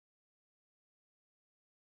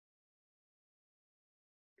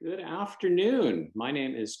Good afternoon. My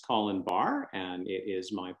name is Colin Barr, and it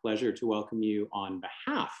is my pleasure to welcome you on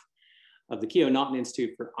behalf of the Keough-Naughton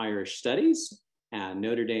Institute for Irish Studies and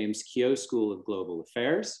Notre Dame's Keough School of Global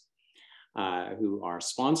Affairs, who are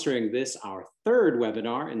sponsoring this, our third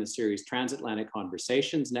webinar in the series Transatlantic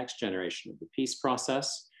Conversations, Next Generation of the Peace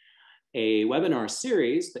Process, a webinar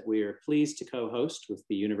series that we are pleased to co-host with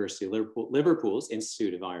the University of Liverpool's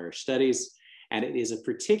Institute of Irish Studies. And it is a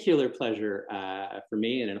particular pleasure for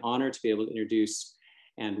me and an honor to be able to introduce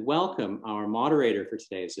and welcome our moderator for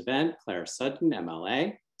today's event, Claire Sutton,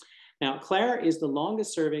 MLA. Now, Claire is the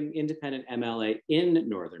longest serving independent MLA in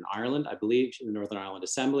Northern Ireland. I believe in the Northern Ireland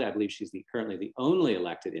Assembly. I believe she's currently the only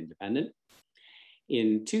elected independent.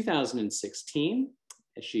 In 2016,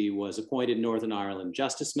 she was appointed Northern Ireland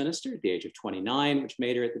Justice Minister at the age of 29, which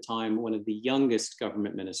made her at the time one of the youngest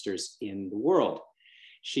government ministers in the world.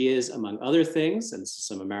 She is, among other things, and this is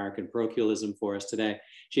some American parochialism for us today,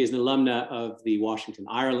 she is an alumna of the Washington,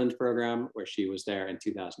 Ireland program, where she was there in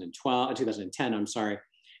 2010,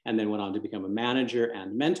 and then went on to become a manager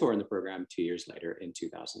and mentor in the program 2 years later in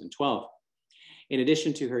 2012. In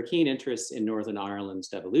addition to her keen interests in Northern Ireland's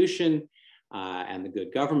devolution and the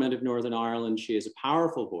good government of Northern Ireland, she is a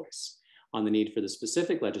powerful voice on the need for the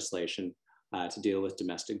specific legislation to deal with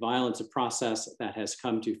domestic violence, a process that has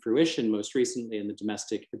come to fruition most recently in the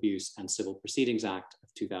Domestic Abuse and Civil Proceedings Act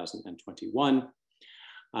of 2021,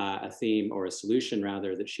 a theme or a solution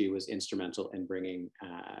rather that she was instrumental in bringing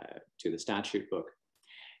to the statute book.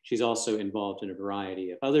 She's also involved in a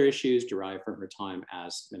variety of other issues derived from her time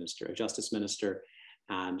as Justice Minister,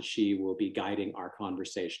 and she will be guiding our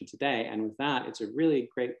conversation today. And with that, it's a really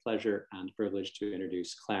great pleasure and privilege to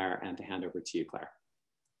introduce Claire and to hand over to you, Claire.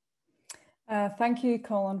 Thank you,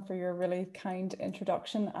 Colin, for your really kind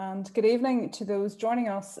introduction, and good evening to those joining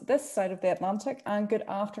us this side of the Atlantic, and good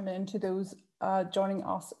afternoon to those joining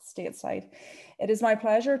us stateside. It is my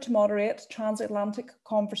pleasure to moderate Transatlantic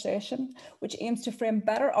Conversation, which aims to frame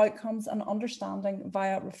better outcomes and understanding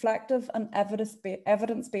via reflective and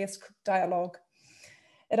evidence-based dialogue.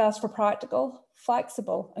 It asks for practical,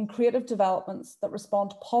 flexible, and creative developments that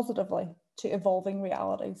respond positively to evolving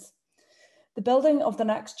realities. The building of the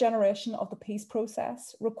next generation of the peace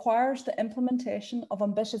process requires the implementation of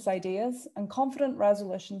ambitious ideas and confident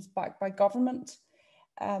resolutions backed by government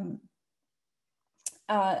and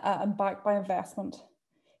backed by investment.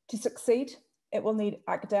 To succeed, it will need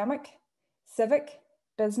academic, civic,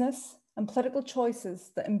 business, and political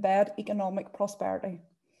choices that embed economic prosperity.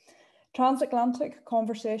 Transatlantic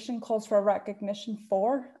Conversation calls for a recognition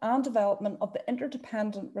for and development of the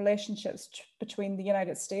interdependent relationships between the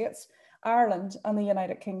United States, Ireland, and the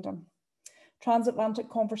United Kingdom. Transatlantic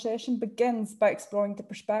Conversation begins by exploring the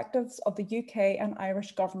perspectives of the UK and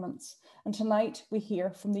Irish governments, and tonight we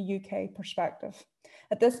hear from the UK perspective.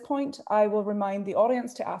 At this point, I will remind the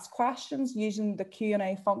audience to ask questions using the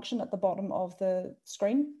Q&A function at the bottom of the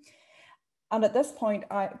screen. And at this point,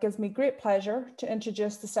 it gives me great pleasure to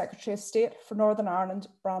introduce the Secretary of State for Northern Ireland,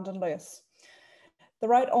 Brandon Lewis. The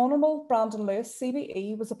Right Honourable Brandon Lewis,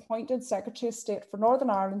 CBE, was appointed Secretary of State for Northern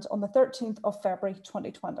Ireland on the 13th of February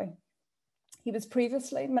 2020. He was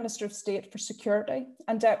previously Minister of State for Security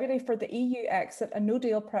and Deputy for the EU exit and no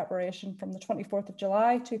deal preparation from the 24th of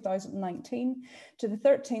July 2019 to the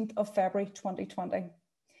 13th of February 2020.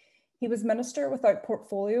 He was Minister without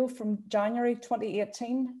portfolio from January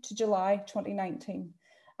 2018 to July 2019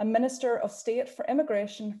 and Minister of State for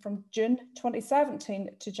Immigration from June 2017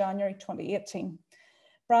 to January 2018.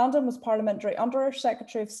 Brandon was Parliamentary Under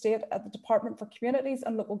Secretary of State at the Department for Communities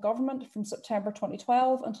and Local Government from September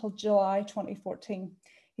 2012 until July 2014.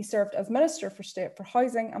 He served as Minister for State for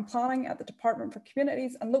Housing and Planning at the Department for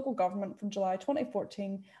Communities and Local Government from July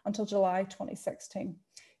 2014 until July 2016.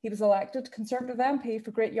 He was elected Conservative MP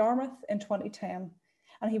for Great Yarmouth in 2010,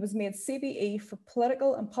 and he was made CBE for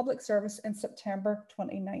Political and Public Service in September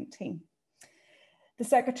 2019. The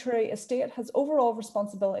Secretary of State has overall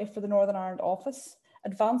responsibility for the Northern Ireland Office,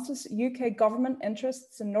 advances UK government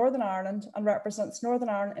interests in Northern Ireland and represents Northern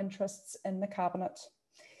Ireland interests in the Cabinet.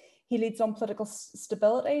 He leads on political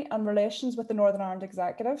stability and relations with the Northern Ireland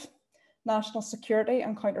Executive, national security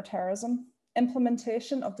and counter-terrorism,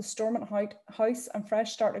 implementation of the Stormont House and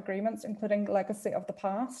Fresh Start agreements, including Legacy of the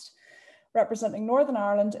Past, representing Northern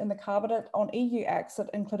Ireland in the Cabinet on EU exit,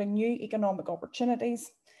 including new economic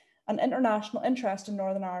opportunities, and international interest in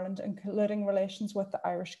Northern Ireland, including relations with the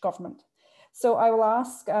Irish government. So I will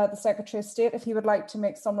ask the Secretary of State if he would like to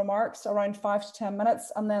make some remarks around 5 to 10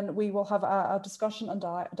 minutes, and then we will have a discussion and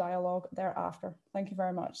dialogue thereafter. Thank you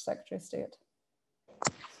very much, Secretary of State.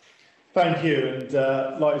 Thank you, and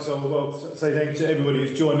like I will say thank you to everybody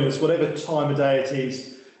who's joining us, whatever time of day it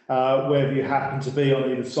is wherever you happen to be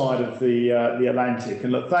on either side of the Atlantic.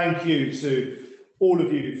 And look, thank you to all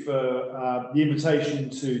of you for the invitation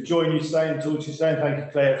to join you today and talk to you today. And thank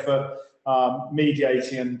you, Claire, for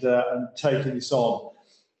mediating and taking this on.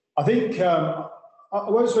 I think I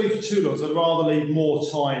won't speak for too long, so I'd rather leave more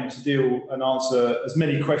time to deal and answer as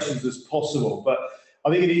many questions as possible. But I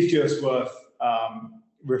think it is just worth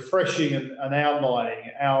refreshing and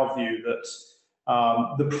outlining our view that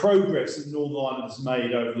the progress that Northern Ireland has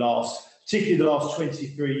made over particularly the last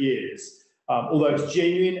 23 years, although it's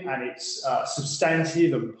genuine and it's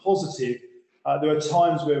substantive and positive, there are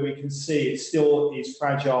times where we can see it still is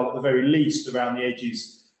fragile at the very least around the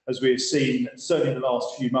edges, as we have seen certainly in the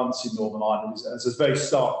last few months in Northern Ireland, as a very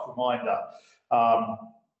stark reminder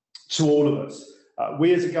to all of us.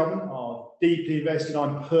 We as a government are deeply invested.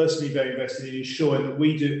 I'm personally very invested in ensuring that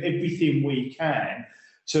we do everything we can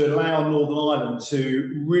to allow Northern Ireland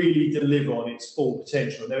to really deliver on its full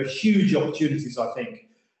potential. There are huge opportunities, I think,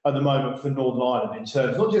 at the moment for Northern Ireland in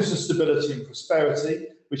terms not just of stability and prosperity,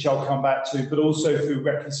 which I'll come back to, but also through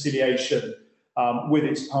reconciliation with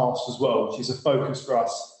its past as well, which is a focus for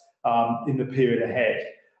us in the period ahead.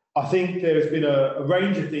 I think there has been a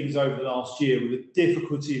range of things over the last year with the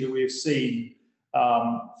difficulty that we have seen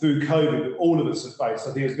through COVID that all of us have faced.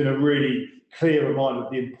 I think it's been a really clear reminder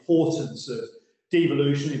of the importance of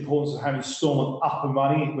devolution, the importance of having Stormont up and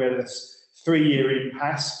running. We had this 3-year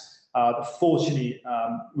impasse that fortunately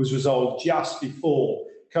was resolved just before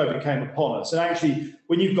COVID came upon us. And actually,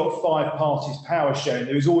 when you've got 5 parties power sharing,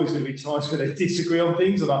 there is always going to be times where they disagree on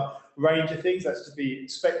things, on a range of things. That's to be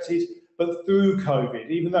expected. But through COVID,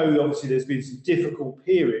 even though obviously there's been some difficult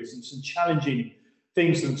periods and some challenging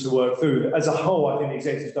things for them to work through, as a whole, I think the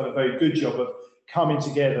executive's done a very good job of coming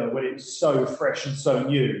together when it's so fresh and so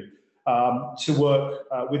new to work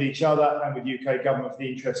with each other and with UK government for the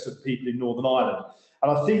interest of people in Northern Ireland.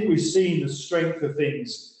 And I think we've seen the strength of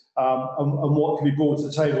things and what can be brought to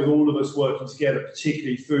the table with all of us working together,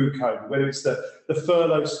 particularly through COVID, whether it's the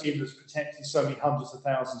furlough scheme that's protecting so many hundreds of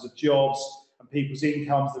thousands of jobs and people's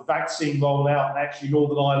incomes, the vaccine rollout, and actually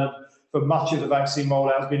Northern Ireland, for much of the vaccine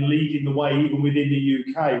rollout, has been leading the way even within the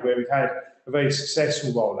UK, where we've had a very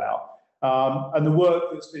successful rollout. And the work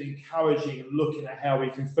that's been encouraging and looking at how we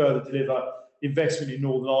can further deliver investment in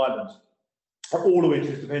Northern Ireland, all of which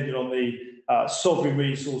is dependent on the sovereign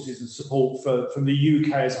resources and support from the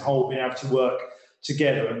UK as a whole being able to work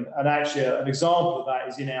together. And actually an example of that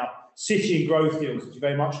is in our city and growth deals, which are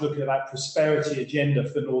very much looking at that prosperity agenda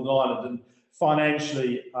for Northern Ireland, and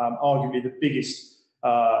financially arguably the biggest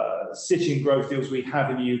city and growth deals we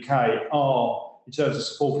have in the UK are, in terms of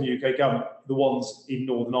support from the UK government, the ones in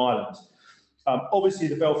Northern Ireland. Obviously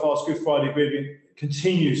the Belfast Good Friday Agreement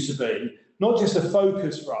continues to be not just a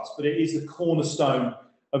focus for us, but it is the cornerstone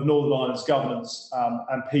of Northern Ireland's governance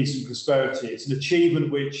and peace and prosperity. It's an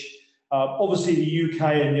achievement which obviously the UK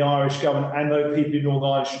and the Irish government and those people in Northern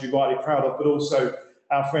Ireland should be rightly proud of, but also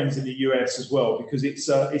our friends in the US as well, because it's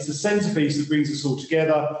a centrepiece that brings us all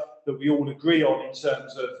together, that we all agree on in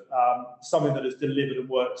terms of something that has delivered and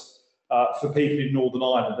worked for people in Northern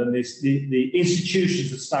Ireland. And the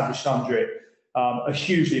institutions established under it are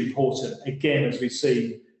hugely important, again, as we've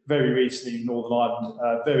seen very recently in Northern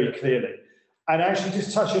Ireland, very clearly. And actually,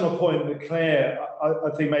 just touching on a point that Claire, I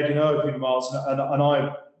think, made in her opening remarks, and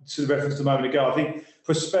I sort of referenced a moment ago, I think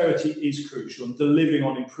prosperity is crucial, and delivering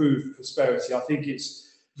on improved prosperity. I think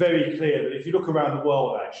it's very clear that if you look around the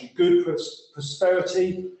world, actually, good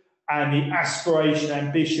prosperity and the aspiration,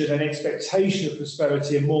 ambition, and expectation of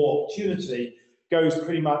prosperity and more opportunity goes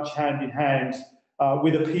pretty much hand in hand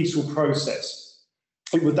with a peaceful process.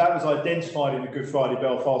 That was identified in the Good Friday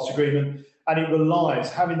Belfast Agreement, and it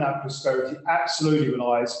relies, having that prosperity absolutely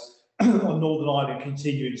relies on Northern Ireland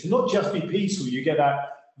continuing to not just be peaceful, you get that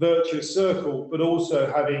virtuous circle, but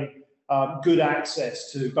also having good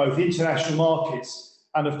access to both international markets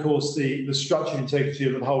and, of course, the structural integrity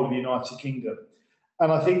of the whole of the United Kingdom.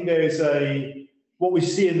 And I think there is what we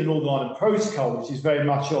see in the Northern Ireland Protocol, which is very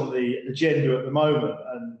much on the agenda at the moment,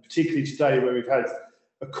 and particularly today where we've had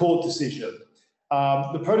a court decision.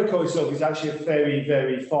 The protocol itself is actually a very,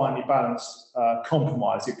 very finely balanced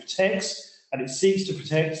compromise. It protects, and it seeks to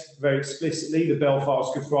protect very explicitly, the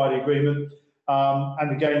Belfast Good Friday Agreement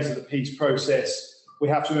and the gains of the peace process. We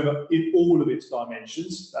have to remember in all of its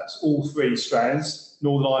dimensions, that's all 3 strands,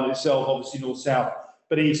 Northern Ireland itself, obviously north-south,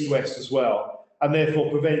 but east-west as well, and therefore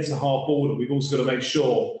prevents a hard border. We've also got to make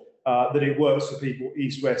sure that it works for people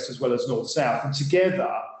east-west as well as north-south. And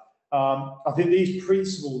together, I think these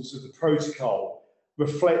principles of the protocol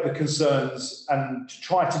reflect the concerns and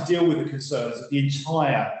try to deal with the concerns of the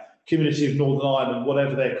entire community of Northern Ireland,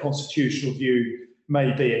 whatever their constitutional view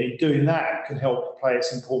may be. And in doing that can help play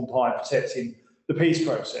its important part in protecting the peace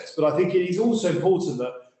process. But I think it is also important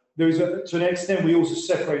that there is, to an extent, we also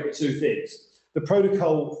separate the two things. The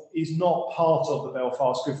protocol is not part of the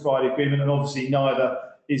Belfast Good Friday Agreement, and obviously neither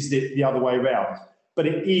is the other way around. But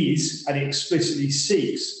it is, and it explicitly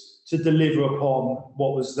seeks to deliver upon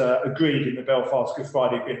what was agreed in the Belfast Good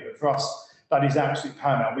Friday Agreement. For us, that is absolutely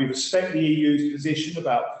paramount. We respect the EU's position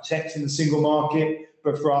about protecting the single market,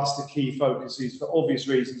 but for us, the key focus is, for obvious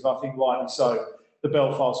reasons, I think rightly so, the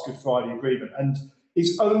Belfast Good Friday Agreement. And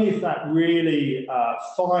it's only if that really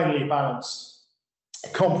finely balanced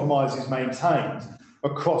compromise is maintained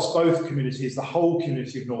across both communities, the whole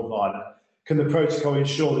community of Northern Ireland, can the protocol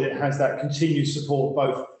ensure that it has that continued support of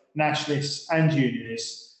both nationalists and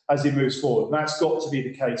unionists as it moves forward. And that's got to be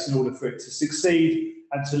the case in order for it to succeed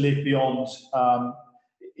and to live beyond,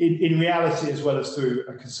 in reality, as well as through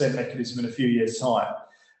a consent mechanism in a few years' time.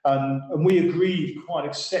 And we agreed quite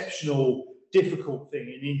exceptional, difficult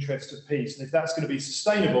thing in the interest of peace. And if that's going to be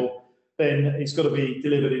sustainable, then it's got to be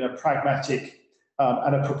delivered in a pragmatic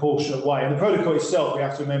and a proportionate way. And the protocol itself, we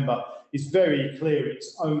have to remember, is very clear in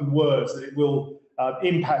its own words that it will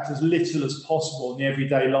impact as little as possible in the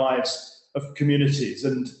everyday lives of communities.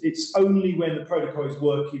 And it's only when the protocol is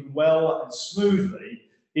working well and smoothly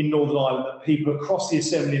in Northern Ireland that people across the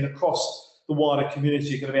Assembly and across the wider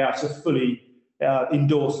community are going to be able to fully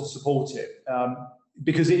endorse and support it.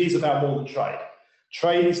 Because it is about more than trade.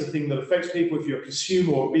 Trade is a thing that affects people. If you're a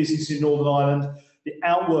consumer or a business in Northern Ireland, the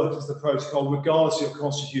outworkings of the protocol, regardless of your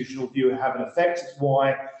constitutional view, have an effect. It's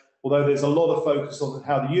why, although there's a lot of focus on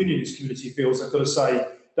how the unionist community feels, I've got to say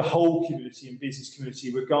the whole community and business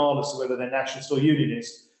community, regardless of whether they're nationalist or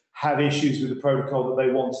unionist, have issues with the protocol that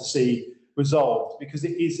they want to see resolved. Because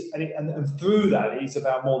it is, and through that, it is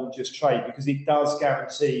about more than just trade, because it does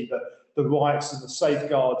guarantee that the rights and the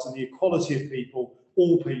safeguards and the equality of people,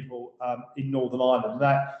 all people in Northern Ireland. And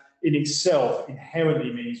that in itself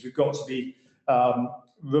inherently means we've got to be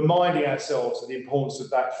reminding ourselves of the importance of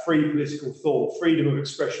that free political thought, freedom of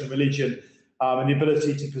expression, religion, and the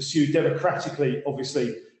ability to pursue democratically,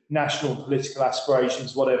 obviously, national political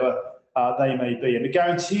aspirations, whatever they may be. And the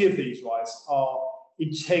guarantee of these rights are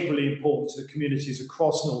integrally important to the communities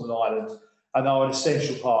across Northern Ireland and are an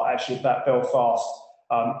essential part, actually, of that Belfast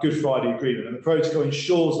Good Friday Agreement. And the protocol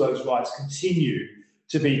ensures those rights continue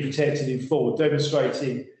to be protected in full,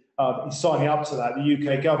 demonstrating, in signing up to that, the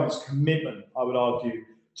UK government's commitment, I would argue,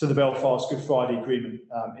 to the Belfast Good Friday Agreement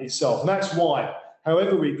itself. And that's why,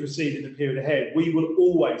 however we proceed in the period ahead, we will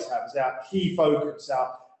always have as our key focus,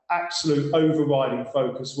 our absolute overriding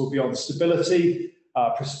focus will be on stability,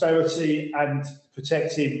 prosperity, and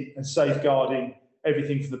protecting and safeguarding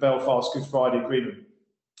everything from the Belfast Good Friday Agreement.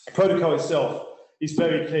 The protocol itself is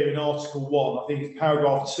very clear in Article 1, I think it's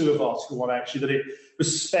paragraph 2 of Article 1 actually, that it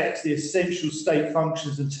respects the essential state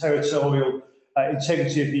functions and territorial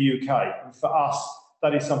integrity of the UK. And for us,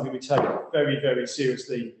 that is something we take very, very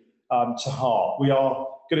seriously to heart. We are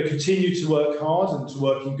going to continue to work hard and to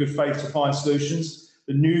work in good faith to find solutions.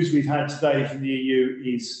 The news we've had today from the EU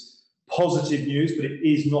is positive news, but it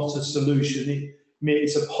is not a solution.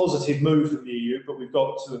 It's a positive move from the EU, but we've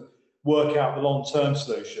got to work out the long-term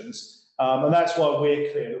solutions. And that's why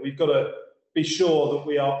we're clear that we've got to be sure that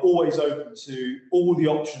we are always open to all the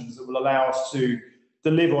options that will allow us to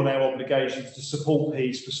deliver on our obligations to support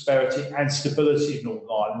peace, prosperity and stability in Northern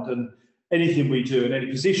Ireland. And anything we do and any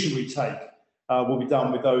position we take will be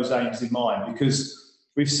done with those aims in mind, because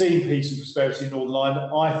we've seen peace and prosperity in Northern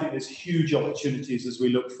Ireland. I think there's huge opportunities as we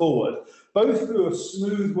look forward, both through a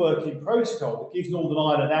smooth working protocol that gives Northern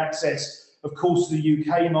Ireland access, of course, to the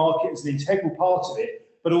UK market as an integral part of it,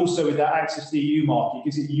 but also with that access to the EU market,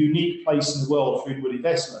 gives it a unique place in the world for inward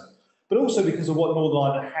investment. But also because of what Northern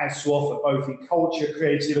Ireland has to offer, both in culture,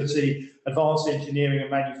 creativity, advanced engineering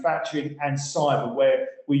and manufacturing, and cyber, where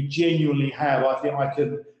we genuinely have, I think I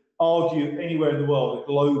can argue anywhere in the world, a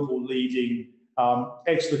global leading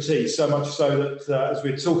expertise. So much so that as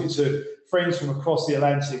we're talking to friends from across the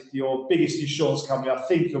Atlantic, your biggest insurance company, I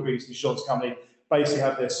think your biggest insurance company, basically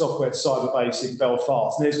have their software cyber base in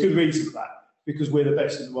Belfast. And there's good reason for that, because we're the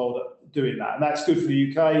best in the world at doing that. And that's good for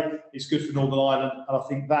the UK, it's good for Northern Ireland, and I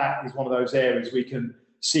think that is one of those areas we can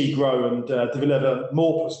see grow and deliver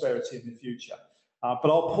more prosperity in the future. But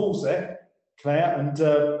I'll pause there, Claire, and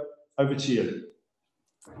over to you.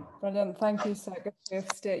 Brilliant, thank you, Secretary of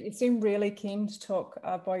State. You seem really keen to talk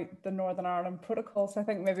about the Northern Ireland Protocol, so I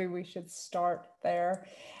think maybe we should start there.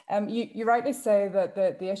 You rightly say that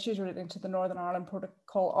the issues relating to the Northern Ireland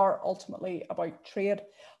Protocol are ultimately about trade.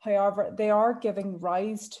 However, they are giving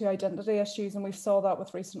rise to identity issues, and we saw that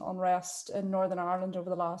with recent unrest in Northern Ireland over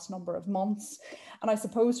the last number of months. And I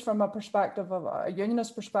suppose from a perspective of a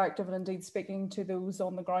unionist perspective, and indeed speaking to those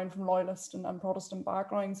on the ground from loyalist and Protestant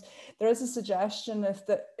backgrounds, there is a suggestion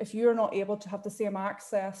if you're not able to have the same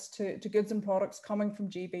access to goods and products coming from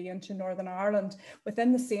GB into Northern Ireland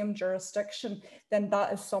within the same jurisdiction, then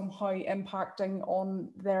that is somehow impacting on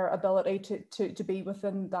their ability to be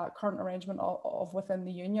within that current arrangement of within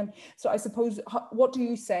the union. So I suppose, what do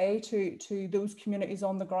you say to those communities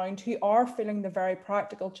on the ground who are feeling the very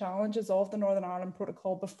practical challenges of the Northern Ireland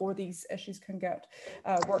Protocol before these issues can get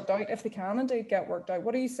worked out, if they can indeed get worked out?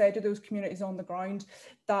 What do you say to those communities on the ground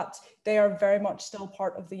that they are very much still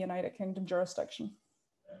part of the United Kingdom jurisdiction?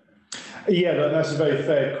 Yeah, that's a very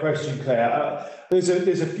fair question, Claire. There's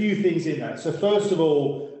a few things in that. So first of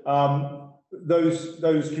all,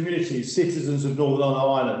 those communities, citizens of Northern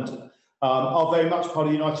Ireland, are very much part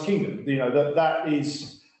of the United Kingdom. You know,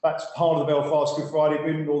 that's part of the Belfast Good Friday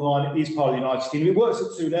Agreement. Northern Ireland is part of the United Kingdom. It works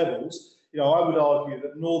at two levels. You know, I would argue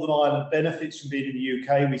that Northern Ireland benefits from being in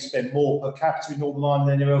the UK. We spend more per capita in Northern Ireland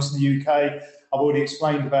than anywhere else in the UK. I've already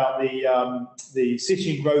explained about the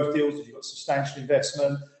city and growth deals. You've got substantial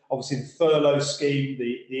investment. Obviously, the furlough scheme,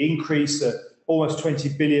 the increase, almost 20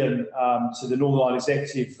 billion to the Northern Ireland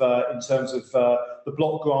Executive in terms of the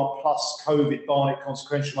block grant plus COVID Barnett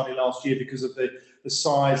consequential money last year because of the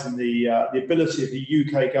size and the ability of the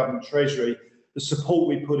UK government treasury, the support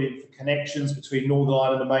we put in for connections between Northern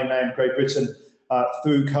Ireland and mainland Great Britain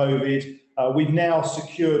through COVID. We've now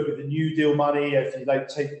secured with the New Deal money,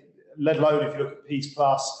 let alone if you look at Peace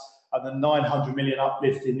Plus, and the 900 million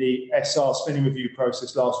uplift in the SR spending review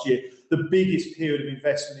process last year, the biggest period of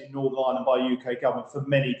investment in Northern Ireland by UK government for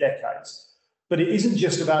many decades. But it isn't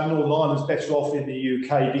just about Northern Ireland's better off in the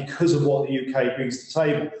UK because of what the UK brings to the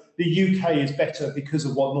table. The UK is better because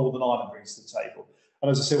of what Northern Ireland brings to the table. And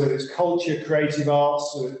as I said, whether it's culture, creative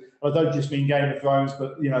arts, I don't just mean Game of Thrones,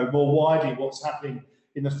 but more widely what's happening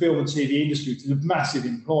in the film and TV industry, it's a massive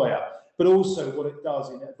employer. But also what it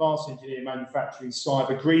does in advanced engineering, manufacturing,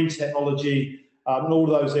 cyber, green technology, and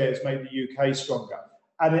all of those areas make the UK stronger.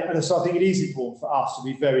 And so I think it is important for us to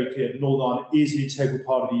be very clear that Northern Ireland is an integral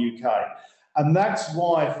part of the UK. And that's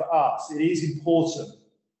why for us it is important,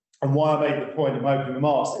 and why I made the point in my opening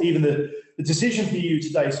remarks, that even the decision for the EU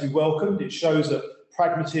today is to be welcomed. It shows that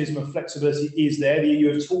pragmatism and flexibility is there. The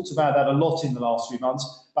EU have talked about that a lot in the last few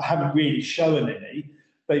months, but haven't really shown any.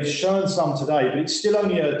 They've shown some today, but it's still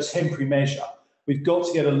only a temporary measure. We've got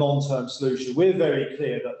to get a long-term solution. We're very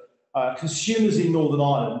clear that consumers in Northern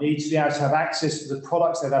Ireland need to be able to have access to the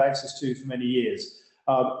products they've had access to for many years.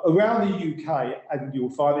 Around the UK, and you'll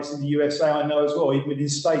find this in the USA, I know as well, even within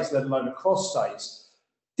states, let alone across states,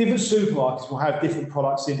 different supermarkets will have different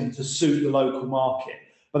products in them to suit the local market.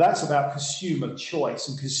 But that's about consumer choice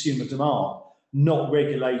and consumer demand, not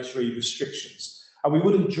regulatory restrictions. And we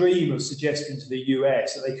wouldn't dream of suggesting to the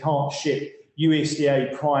US that they can't ship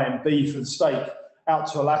USDA prime beef and steak out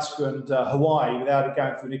to Alaska and Hawaii without it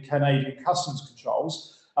going through the Canadian customs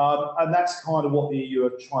controls. And that's kind of what the EU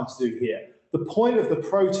are trying to do here. The point of the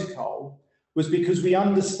protocol was because we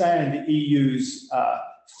understand the EU's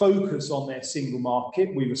focus on their single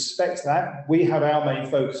market. We respect that. We have our main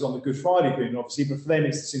focus on the Good Friday Agreement, obviously, but for them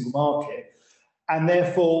it's the single market. And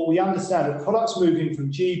therefore, we understand that products moving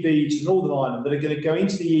from GB to Northern Ireland that are going to go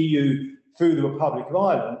into the EU through the Republic of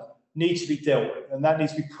Ireland need to be dealt with, and that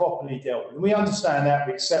needs to be properly dealt with. And we understand that,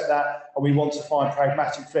 we accept that, and we want to find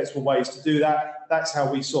pragmatic, flexible ways to do that. That's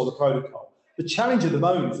how we saw the protocol. The challenge at the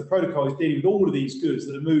moment is the protocol is dealing with all of these goods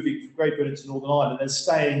that are moving from Great Britain to Northern Ireland and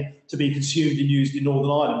staying to be consumed and used in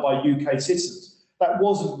Northern Ireland by UK citizens. That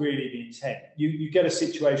wasn't really the intent. You get a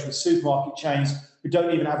situation with supermarket chains who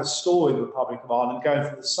don't even have a store in the Republic of Ireland going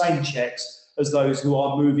through the same checks as those who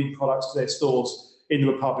are moving products to their stores in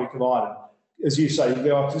the Republic of Ireland. As you say,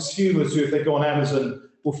 there are consumers who, if they go on Amazon,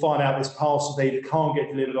 will find out this parcel they either can't get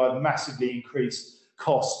delivered or have massively increased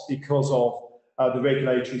costs because of the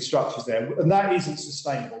regulatory structures there. And that isn't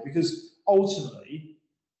sustainable because ultimately,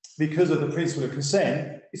 because of the principle of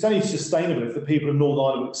consent, it's only sustainable if the people of Northern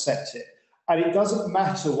Ireland will accept it. And it doesn't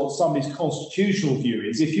matter what somebody's constitutional view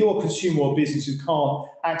is. If you're a consumer or business who can't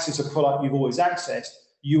access a product you've always accessed,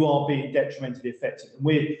 you are being detrimentally affected. And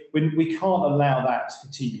we can't allow that to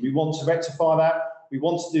continue. We want to rectify that. We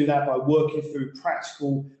want to do that by working through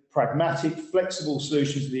practical, pragmatic, flexible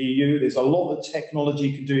solutions with the EU. There's a lot that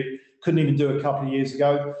technology can do, couldn't even do a couple of years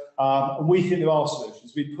ago. And we think there are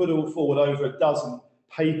solutions. We've put forward over a dozen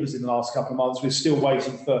papers in the last couple of months. We're still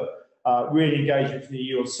waiting for real engagement from the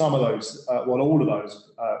EU on some of those, well, all of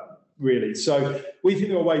those, really. So we think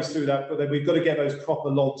there are ways through that, but then we've got to get those proper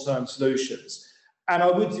long-term solutions. And I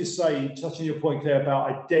would just say, touching your point, Claire,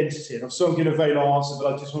 about identity, and I'm sorry I'm giving a very long answer,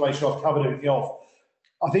 but I just want to make sure I've covered everything off.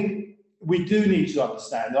 I think we do need to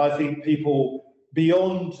understand, I think people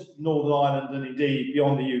beyond Northern Ireland and indeed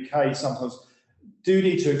beyond the UK sometimes do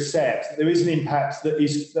need to accept that there is an impact that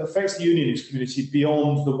affects the unionist community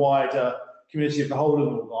beyond the wider community of the whole of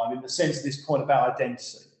Northern Ireland, in the sense of this point about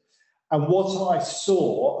identity. And what I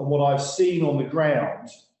saw and what I've seen on the ground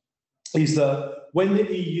is that when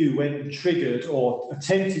the EU went and triggered or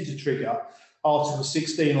attempted to trigger Article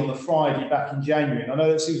 16 on the Friday back in January, and I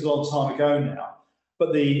know that seems a long time ago now, but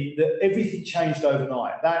everything changed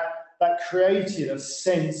overnight. That created a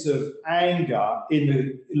sense of anger in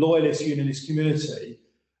the loyalist unionist community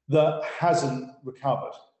that hasn't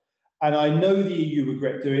recovered. And I know the EU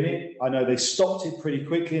regret doing it. I know they stopped it pretty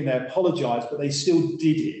quickly and they apologised, but they still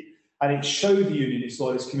did it. And it showed the unionist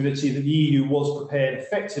loyalist community that the EU was prepared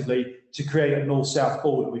effectively to create a north-south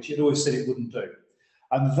border, which it always said it wouldn't do.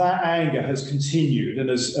 And that anger has continued and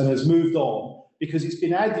has moved on, because it's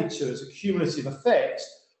been added to as a cumulative effect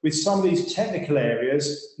with some of these technical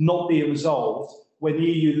areas not being resolved, when the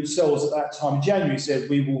EU themselves at that time in January said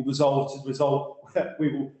we will we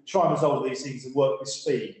will try and resolve these things and work with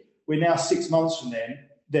speed. We're now 6 months from then,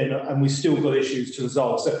 and we've still got issues to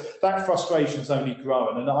resolve. So that frustration's only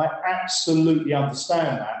grown, and I absolutely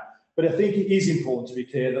understand that. But I think it is important to be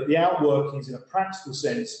clear that the outworkings in a practical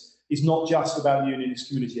sense is not just about the unionist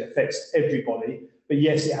community, it affects everybody. But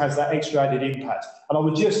yes, it has that extra added impact. And I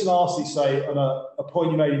would just lastly say, on a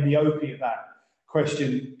point you made in the opening of that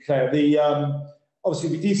question, Claire, obviously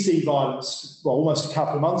we did see violence, well, almost a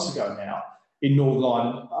couple of months ago now in Northern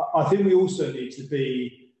Ireland. I think we also need to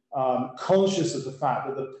be conscious of the fact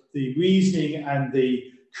that the reasoning and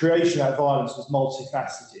the creation of that violence was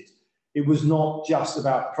multifaceted. It was not just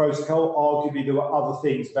about protocol. Arguably, there were other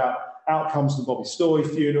things about outcomes of the Bobby Story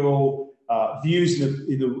funeral, views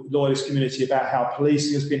in the loyalist community about how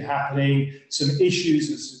policing has been happening, some issues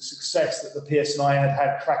and success that the PSNI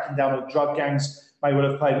had cracking down on drug gangs may well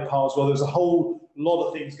have played a part as well. There was a whole lot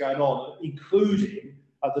of things going on, including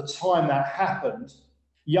at the time that happened,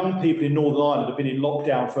 young people in Northern Ireland have been in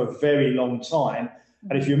lockdown for a very long time.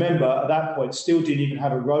 And if you remember, at that point, still didn't even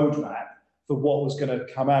have a roadmap for what was going to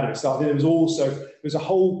come out of it. So I think there was a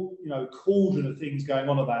whole cauldron of things going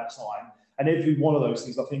on at that time. And every one of those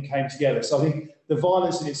things, I think, came together. So I think the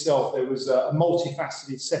violence in itself, there was a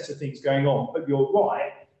multifaceted set of things going on. But you're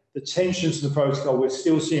right, the tensions of the protocol, we're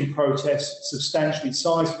still seeing protests, substantially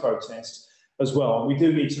sized protests as well. And we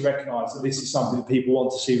do need to recognise that this is something that people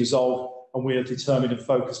want to see resolved, and we are determined and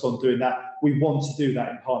focused on doing that. We want to do that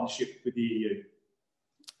in partnership with the EU.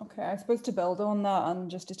 Okay, I suppose to build on that and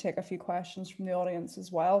just to take a few questions from the audience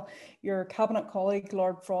as well, your cabinet colleague,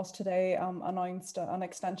 Lord Frost, today announced an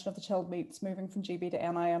extension of the chilled meats moving from GB to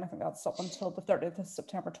NI, and I think that's up until the 30th of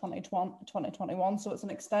September 2021. So it's an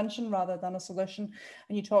extension rather than a solution.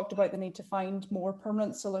 And you talked about the need to find more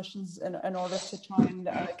permanent solutions in order to try and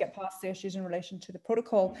get past the issues in relation to the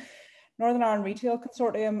protocol. Northern Ireland Retail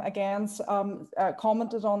Consortium, again,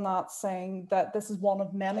 commented on that, saying that this is one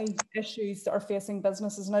of many issues that are facing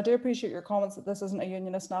businesses. And I do appreciate your comments that this isn't a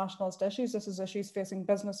unionist nationalist issue. This is issues facing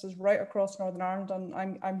businesses right across Northern Ireland.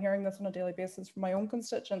 And I'm hearing this on a daily basis from my own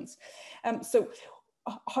constituents. So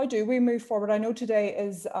how do we move forward? I know today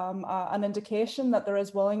is an indication that there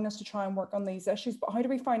is willingness to try and work on these issues, but how do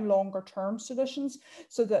we find longer term solutions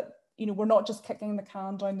so that we're not just kicking the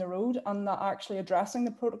can down the road, and that actually addressing the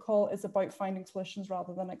protocol is about finding solutions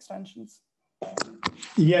rather than extensions?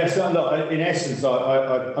 Yes, look, in essence,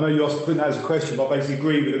 I know you asked putting that as a question, but I basically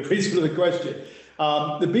agree with the principle of the question.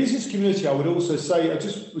 The business community, I would also say, I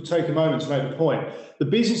just would take a moment to make the point. The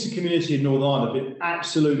business community in Northern Ireland have been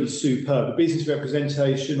absolutely superb. The business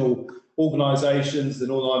representational organisations, the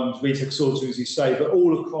Northern Ireland Retail Consortium, as you say, but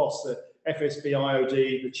all across the FSB,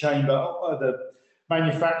 IOD, the Chamber, the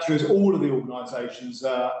manufacturers, all of the organisations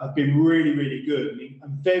have been really, really good and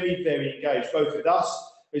very, very engaged, both with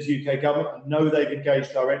us as UK government. I know they've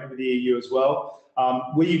engaged directly with the EU as well.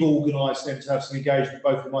 We've organised them to have some engagement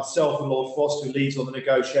both with myself and Lord Frost, who leads on the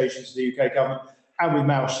negotiations with the UK government, and with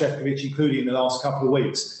Mal Shevkovich, including in the last couple of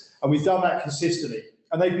weeks. And we've done that consistently.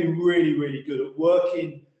 And they've been really, really good at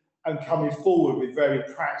working and coming forward with very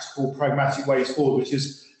practical, pragmatic ways forward, which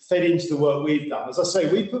has fed into the work we've done. As I say,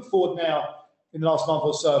 we've put forward now, in the last month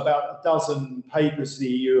or so, about a dozen papers to the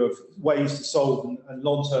EU of ways to solve and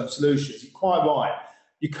long-term solutions. You're quite right.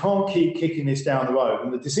 You can't keep kicking this down the road.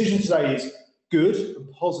 And the decision today is good and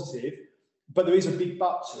positive, but there is a big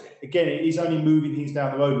but to it. Again, it is only moving things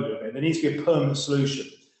down the road a little bit. There needs to be a permanent solution.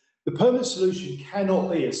 The permanent solution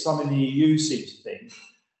cannot be, as some in the EU seem to think,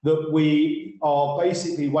 that we are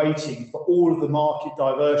basically waiting for all of the market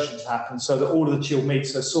diversion to happen so that all of the chilled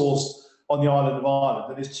meats are sourced on the island of Ireland.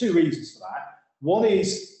 And there's two reasons for that. One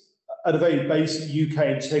is at a very basic UK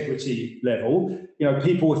integrity level. You know,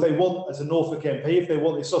 people, if they want, as a Norfolk MP, if they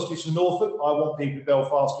want their sausage from Norfolk, I want people in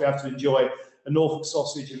Belfast to have to enjoy a Norfolk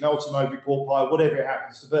sausage, a Melton Mowbray pork pie, whatever it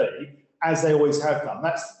happens to be, as they always have done.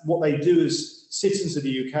 That's what they do as citizens of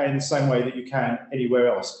the UK in the same way that you can anywhere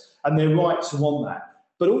else. And they're right to want that.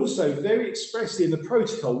 But also, very expressly in the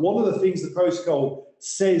protocol, one of the things the protocol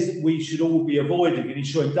says we should all be avoiding and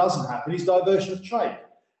ensuring doesn't happen is diversion of trade.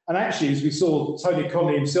 And actually, as we saw Tony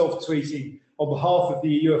Connolly himself tweeting on behalf of the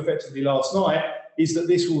EU effectively last night, is that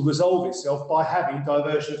this will resolve itself by having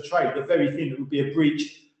diversion of trade, the very thing that would be a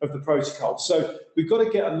breach of the protocol. So we've got to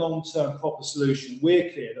get a long-term proper solution.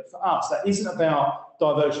 We're clear that for us, that isn't about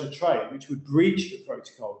diversion of trade, which would breach the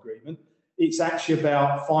protocol agreement. It's actually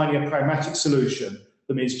about finding a pragmatic solution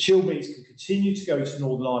that means chilled meats can continue to go to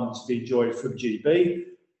Northern Ireland to be enjoyed from GB,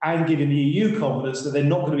 and giving the EU confidence that they're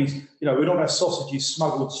not going to be, you know, we're not going to have sausages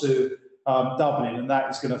smuggled to Dublin, and that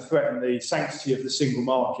is going to threaten the sanctity of the single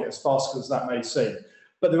market, as farcical as that may seem.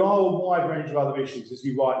 But there are a wide range of other issues, as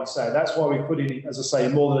you rightly say. That's why we put in, as I say,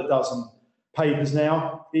 more than a dozen papers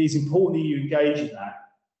now. It is important that you engage in that.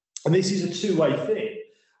 And this is a two-way thing.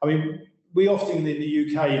 I mean, we often in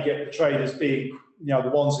the UK get portrayed as being, you know, the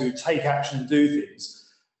ones who take action and do things.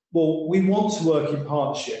 Well, we want to work in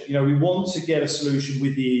partnership. You know, we want to get a solution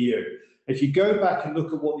with the EU. If you go back and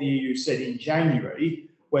look at what the EU said in January,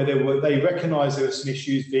 where they recognised there were some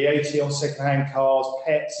issues, VAT on second-hand cars,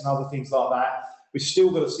 pets and other things like that. We've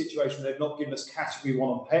still got a situation where they've not given us category 1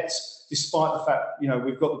 on pets, despite the fact, you know,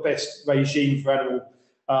 we've got the best regime for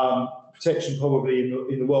animal protection probably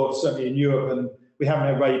in the world, certainly in Europe, and we haven't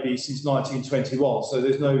had rabies since 1921, so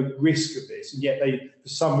there's no risk of this, and yet they, for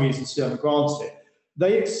some reason, still haven't granted it.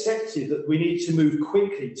 They accepted that we need to move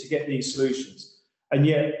quickly to get these solutions, and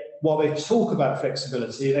yet, while they talk about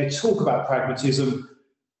flexibility, they talk about pragmatism,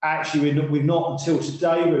 actually we've not until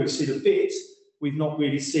today, where we've seen a bit, we've not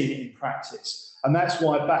really seen it in practice. And that's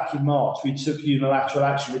why back in March we took unilateral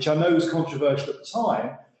action, which I know was controversial at the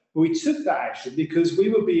time, but we took that action because we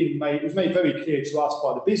were being made, it was made very clear to us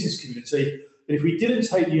by the business community that if we didn't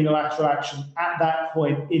take unilateral action at that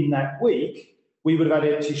point in that week, we would have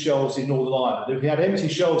had empty shelves in Northern Ireland. If we had empty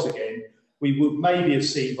shelves again, we would maybe have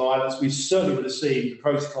seen violence. We certainly would have seen the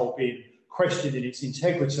protocol being questioned in its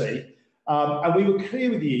integrity. And we were clear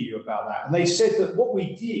with the EU about that. And they said that what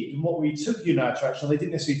we did and what we took unilateral action, they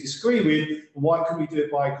didn't necessarily disagree with, why couldn't we do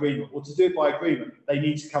it by agreement? Well, to do it by agreement, they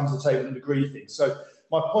need to come to the table and agree things. So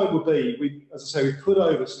my point would be, as I say, we put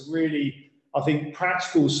over some really, I think,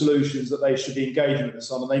 practical solutions that they should be engaging with us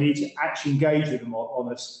on, and they need to actually engage with them on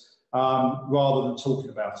this rather than talking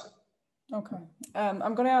about it. Okay.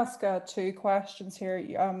 I'm going to ask two questions here.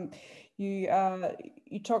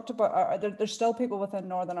 You talked about there's still people within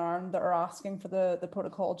Northern Ireland that are asking for the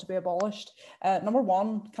protocol to be abolished. Number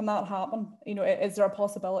one, can that happen? You know, is there a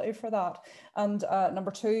possibility for that? And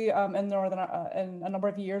number two, in a number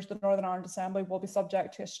of years, the Northern Ireland Assembly will be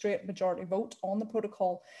subject to a straight majority vote on the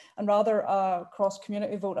protocol, and rather a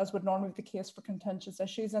cross-community vote, as would normally be the case for contentious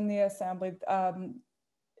issues in the Assembly.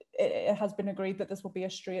 It has been agreed that this will be a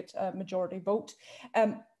straight majority vote.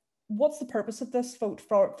 What's the purpose of this vote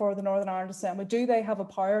for the Northern Ireland Assembly? Do they have a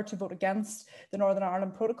power to vote against the Northern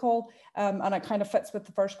Ireland Protocol? And it kind of fits with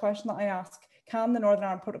the first question that I asked. Can the Northern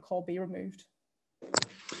Ireland Protocol be removed?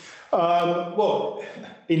 Well,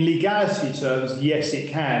 in legality terms, yes, it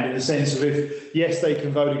can, in the sense of if, yes, they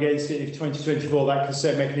can vote against it. If 2024, that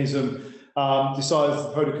consent mechanism decides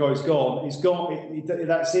the protocol is gone,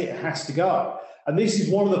 that's it, it has to go. And this is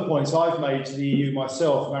one of the points I've made to the EU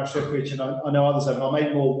myself, Matt Shepridge, and I know others have, and I'll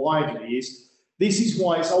make more widely, is this is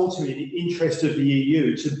why it's ultimately the interest of the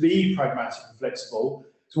EU to be pragmatic and flexible.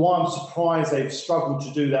 It's why I'm surprised they've struggled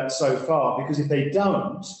to do that so far, because if they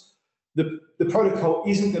don't, the protocol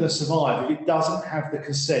isn't going to survive if it doesn't have the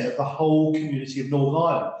consent of the whole community of Northern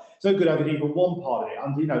Ireland. It's no good having even one part of it.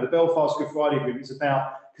 And, you know, the Belfast Good Friday Agreement is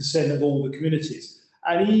about consent of all the communities.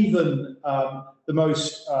 And even the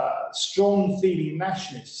most strong-feeling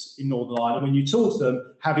nationalists in Northern Ireland, when you talk to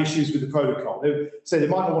them, have issues with the protocol. They say they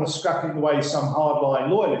might not want to scrap it in the way some hardline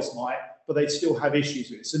loyalists might, but they still have issues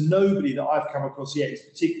with it. So nobody that I've come across yet has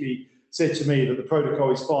particularly said to me that the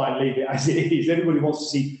protocol is fine, leave it as it is. Everybody wants to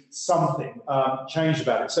see something changed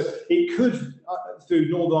about it. So it could, through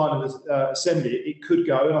Northern Ireland Assembly, it could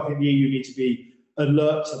go, and I think the EU needs to be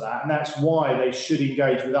alert to that, and that's why they should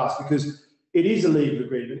engage with us, because it is a legal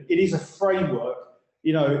agreement. It is a framework,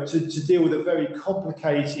 you know, to deal with a very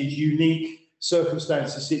complicated, unique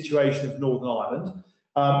circumstances situation of Northern Ireland.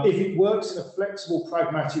 If it works in a flexible,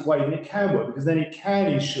 pragmatic way, then it can work, because then it can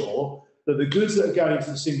ensure that the goods that are going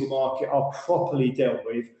into the single market are properly dealt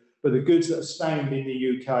with, but the goods that are staying in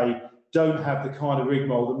the UK don't have the kind of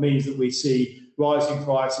rigmarole that means that we see rising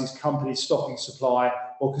prices, companies stopping supply,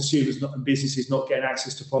 or consumers and businesses not getting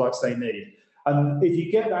access to products they need. And if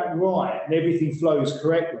you get that right and everything flows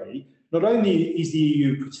correctly, not only is the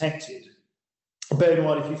EU protected, bear in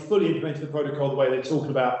mind, if you fully implemented the protocol the way they're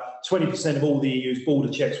talking about, 20% of all the EU's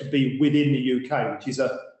border checks would be within the UK, which is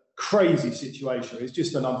a crazy situation. It's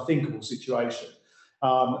just an unthinkable situation,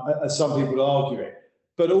 as some people would argue it.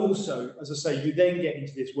 But also, as I say, you then get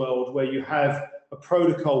into this world where you have a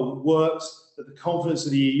protocol that works, that the confidence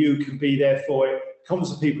of the EU can be there for it,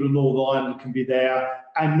 confidence of people in Northern Ireland can be there,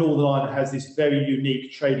 and Northern Ireland has this very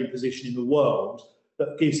unique trading position in the world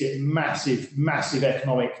that gives it massive, massive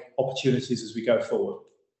economic opportunities as we go forward.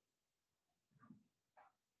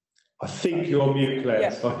 I think you're on mute, Claire. Yeah.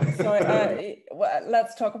 Sorry,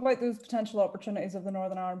 let's talk about those potential opportunities of the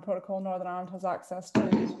Northern Ireland Protocol. Northern Ireland has access to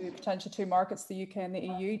potentially two markets, the UK and the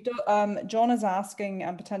EU. John is asking,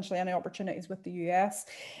 and potentially any opportunities with the US.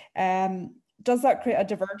 Does that create a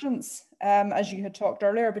divergence, as you had talked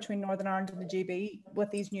earlier, between Northern Ireland and the GB with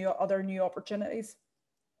these other new opportunities?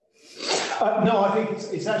 No, I think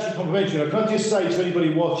it's actually complementary. I can't just say to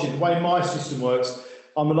anybody watching, the way my system works,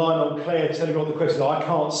 I'm relying on Claire telling me what the questions are. I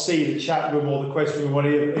can't see the chat room or the question room or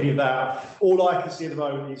any of that. All I can see at the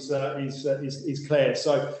moment is Claire.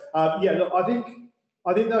 So yeah, look, I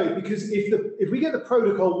think no, because if we get the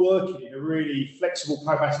protocol working in a really flexible,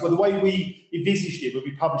 pragmatic, well, the way we envisaged it when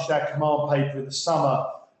we published our command paper in the summer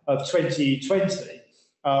of 2020,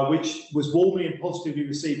 which was warmly and positively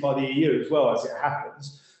received by the EU as well, as it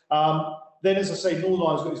happens. Then, as I say, Northern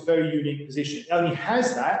Ireland's got this very unique position. It only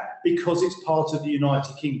has that because it's part of the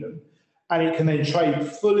United Kingdom, and it can then trade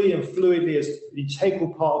fully and fluidly as an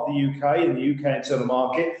integral part of the UK and the UK internal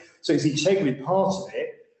market. So it's integrally part of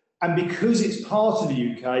it. And because it's part of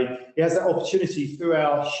the UK, it has that opportunity through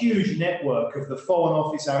our huge network of the Foreign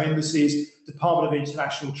Office, our embassies, Department of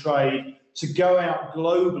International Trade, to go out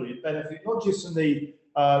globally and benefit not just from the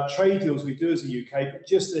trade deals we do as the UK, but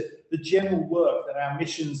just the general work that our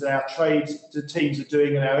missions and our trade teams are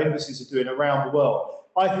doing and our embassies are doing around the world.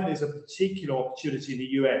 I think there's a particular opportunity in the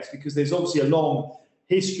US because there's obviously a long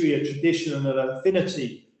history, a tradition and an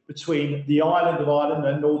affinity between the island of Ireland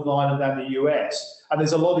and Northern Ireland and the US. And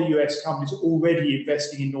there's a lot of US companies already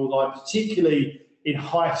investing in Northern Ireland, particularly in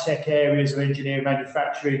high-tech areas of engineering,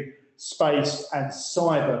 manufacturing, space and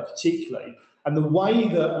cyber particularly. And the way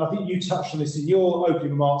that, and I think you touched on this in your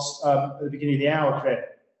opening remarks at the beginning of the hour, Claire,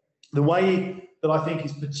 the way that I think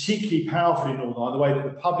is particularly powerful in Northern Ireland, the way that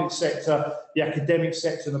the public sector, the academic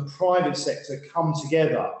sector and the private sector come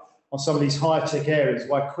together on some of these high-tech areas,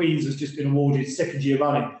 why Queen's has just been awarded second year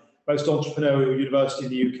running most entrepreneurial university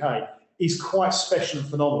in the UK, is quite special and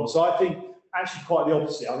phenomenal. So I think actually quite the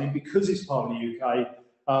opposite. I mean, because it's part of the UK,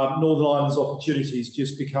 Northern Ireland's opportunities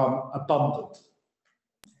just become abundant.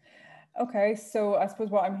 Okay, so I suppose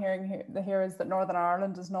what I'm hearing here is that Northern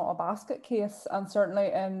Ireland is not a basket case, and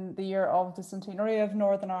certainly in the year of the centenary of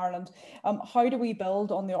Northern Ireland, how do we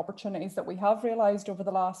build on the opportunities that we have realised over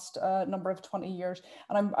the last number of 20 years?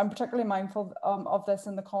 And I'm particularly mindful of this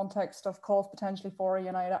in the context of calls potentially for a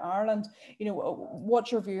United Ireland. You know,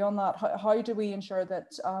 what's your view on that? How do we ensure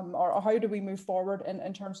that, or how do we move forward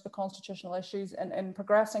in terms of the constitutional issues in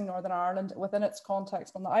progressing Northern Ireland within its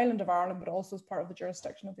context on the island of Ireland, but also as part of the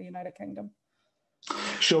jurisdiction of the United Kingdom?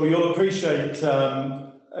 Sure, you'll appreciate,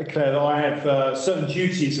 Claire, that I have certain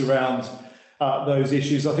duties around those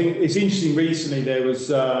issues. I think it's interesting, recently there was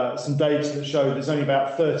some data that showed there's only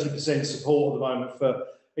about 30% support at the moment for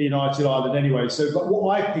a United Ireland anyway. So but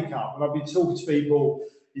what I pick up, and I've been talking to people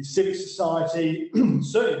in civic society,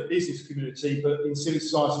 certainly the business community, but in civic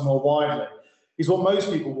society more widely, is what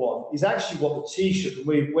most people want, is actually what the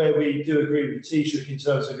Taoiseach, where we do agree with the Taoiseach in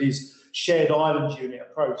terms of his shared island unit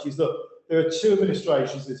approach, is that there are two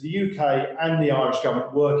administrations, there's the UK and the Irish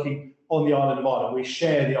government working on the island of Ireland. We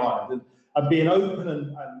share the island, and being open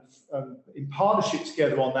and in partnership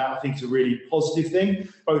together on that, I think is a really positive thing,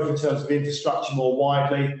 both in terms of infrastructure more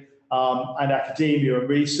widely and academia and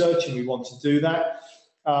research, and we want to do that.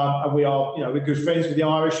 And we are, we're good friends with the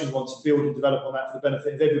Irish and want to build and develop on that for the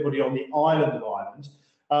benefit of everybody on the island of Ireland.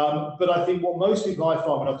 But I think what most people I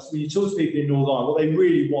find when you talk to people in Northern Ireland, what they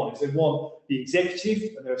really want is they want the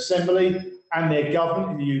executive and their assembly and their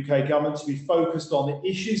government, in the UK government, to be focused on the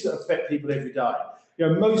issues that affect people every day.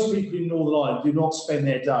 Most people in Northern Ireland do not spend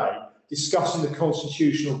their day discussing the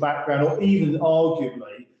constitutional background, or even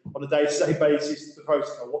arguably on a day-to-day basis the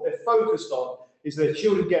protocol. What they're focused on is their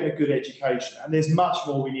children getting a good education, and there's much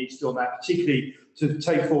more we need to do on that, particularly to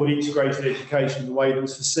take forward integrated education in the way that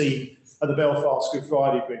was foreseen at the Belfast Good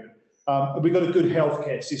Friday Agreement. We've got a good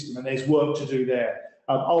healthcare system, and there's work to do there.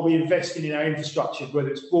 Are we investing in our infrastructure, whether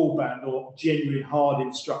it's broadband or genuine hard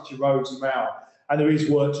infrastructure, roads and rail? And there is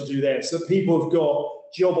work to do there. So people have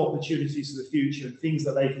got job opportunities for the future and things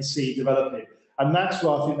that they can see developing. And that's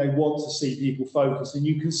where I think they want to see people focus. And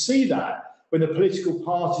you can see that when the political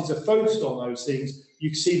parties are focused on those things, you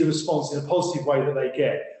can see the response in a positive way that they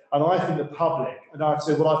get. And I think the public, and I'd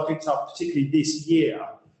say what I've picked up particularly this year,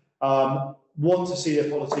 want to see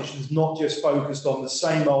their politicians not just focused on the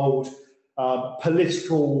same old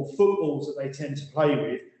political footballs that they tend to play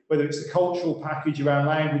with, whether it's the cultural package around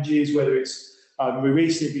languages, whether it's we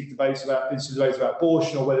recently big debates about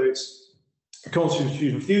abortion, or whether it's the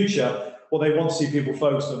constitutional future. What they want to see people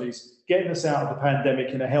focused on is getting us out of the pandemic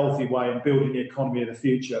in a healthy way and building the economy of the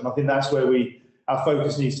future. And I think that's where our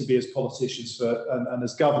focus needs to be as politicians and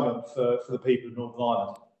as government for the people of Northern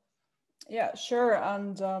Ireland. Yeah, sure.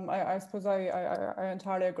 And I suppose I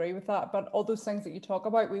entirely agree with that. But all those things that you talk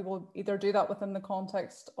about, we will either do that within the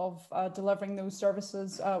context of delivering those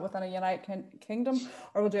services within a United Kingdom,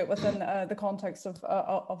 or we'll do it within the context of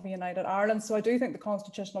the United Ireland. So I do think the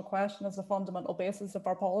constitutional question as a fundamental basis of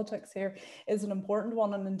our politics here is an important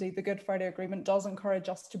one. And indeed, the Good Friday Agreement does encourage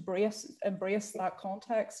us to embrace that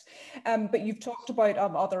context. But you've talked about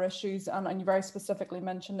other issues, and you very specifically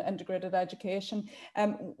mentioned integrated education.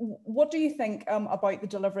 What do you think about the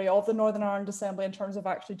delivery of the Northern Ireland Assembly in terms of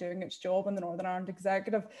actually doing its job in the Northern Ireland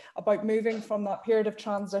Executive, about moving from that period of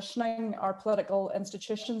transitioning our political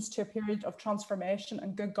institutions to a period of transformation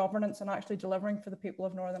and good governance and actually delivering for the people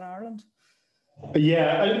of Northern Ireland?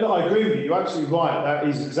 Yeah, I agree with you. You're absolutely right. That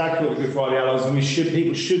is exactly what the Good Friday allows, and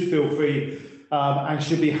people should feel free and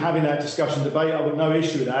should be having that discussion, debate. I've got no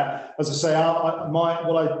issue with that. As I say,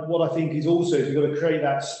 what I think is also is we've got to create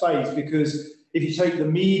that space, because if you take the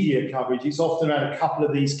media coverage, it's often around a couple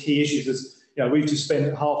of these key issues. As you know, we've just spent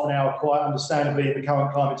half an hour, quite understandably, in the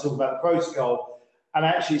current climate talking about the protocol, and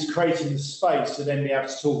actually it's creating the space to then be able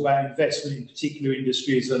to talk about investment in particular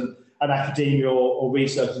industries and academia or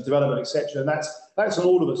research and development, etc. And that's on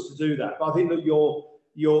all of us to do that. But I think that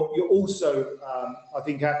you're also, I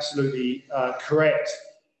think, absolutely correct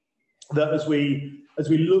that as we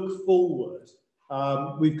look forward,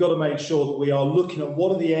 we've got to make sure that we are looking at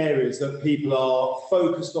what are the areas that people are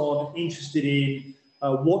focused on, interested in,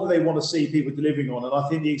 what do they want to see people delivering on. And I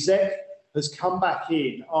think the exec has come back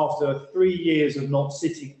in after 3 years of not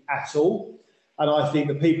sitting at all. And I think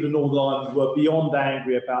the people of Northern Ireland were beyond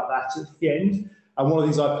angry about that at the end. And one of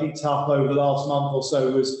the things I picked up over the last month or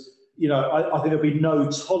so was, I think there'll be no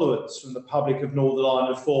tolerance from the public of Northern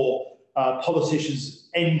Ireland for politicians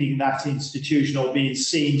ending that institution or being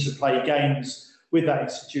seen to play games with that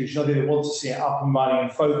institution. I think they want to see it up and running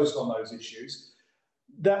and focused on those issues.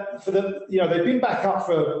 They've been back up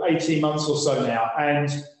for 18 months or so now, and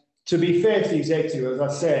to be fair to the executive, as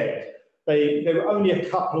I said, they were only a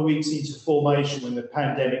couple of weeks into formation when the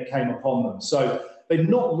pandemic came upon them. So they've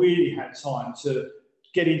not really had time to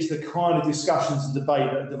get into the kind of discussions and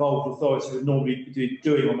debate that a devolved authority would normally be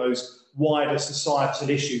doing on those wider societal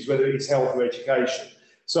issues, whether it's health or education.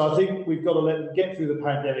 So I think we've got to let them get through the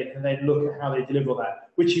pandemic and then look at how they deliver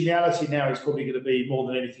that, which in reality now is probably going to be more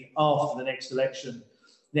than anything after the next election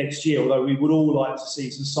next year, although we would all like to see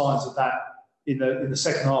some signs of that in the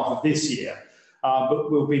second half of this year. But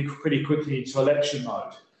we'll be pretty quickly into election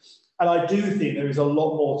mode. And I do think there is a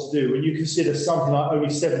lot more to do. When you consider something like only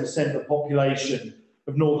 7% of the population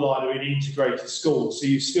of Northern Ireland are in integrated schools, so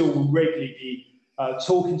you still will regularly be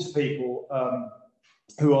talking to people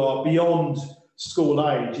who are beyond school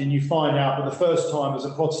age, and you find out that the first time as a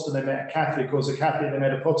Protestant they met a Catholic, or as a Catholic they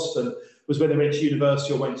met a Protestant, was when they went to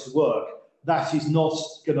university or went to work. That is not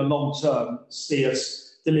going to long-term see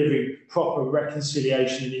us delivering proper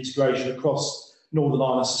reconciliation and integration across Northern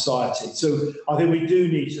Ireland society. So I think we do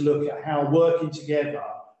need to look at how, working together,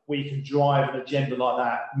 we can drive an agenda like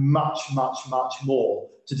that much, much, much more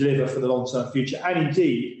to deliver for the long-term future. And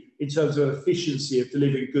indeed, in terms of efficiency of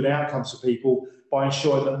delivering good outcomes for people, by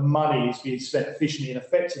ensuring that money is being spent efficiently and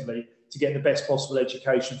effectively to get the best possible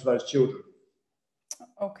education for those children.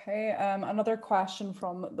 Okay, another question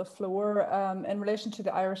from the floor in relation to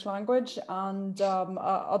the Irish language and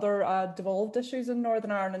other devolved issues in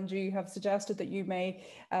Northern Ireland. You have suggested that you may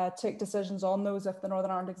take decisions on those if the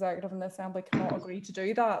Northern Ireland Executive and the Assembly cannot agree to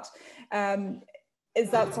do that.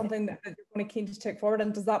 Is that something that you're going to keen to take forward?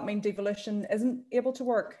 And does that mean devolution isn't able to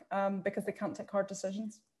work because they can't take hard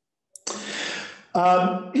decisions?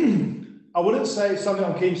 I wouldn't say it's something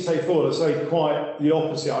I'm keen to take forward. I'd say quite the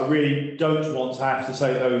opposite. I really don't want to have to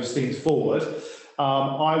take those things forward.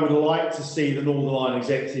 I would like to see the Northern Ireland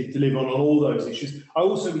Executive deliver on all those issues. I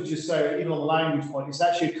also would just say, even on the language point, it's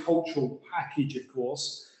actually a cultural package, of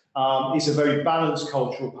course. It's a very balanced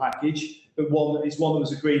cultural package, but it's one that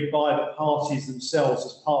was agreed by the parties themselves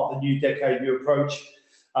as part of the New Decade New Approach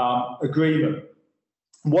agreement.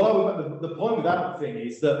 The point with that thing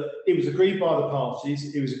is that it was agreed by the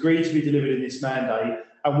parties, it was agreed to be delivered in this mandate,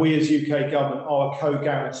 and we as UK government are a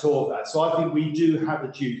co-guarantor of that. So I think we do have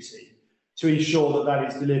a duty to ensure that that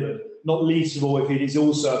is delivered, not least of all if it is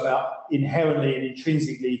also about inherently and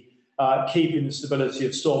intrinsically keeping the stability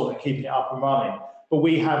of Stormont and keeping it up and running. But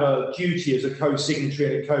we have a duty as a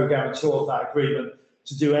co-signatory and a co-guarantor of that agreement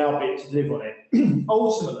to do our bit to deliver on it.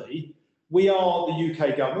 Ultimately, we are the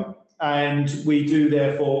UK government, and we do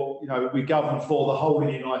therefore, we govern for the whole of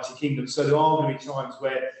the United Kingdom. So there are going to be times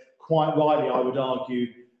where, quite rightly, I would argue,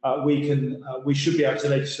 we should be able to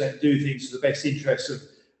legislate and do things for the best interests of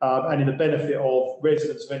and in the benefit of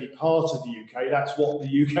residents of any part of the UK. That's what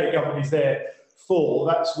the UK government is there for.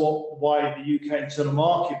 That's why in the UK Internal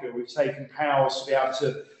Market Bill we've taken powers to be able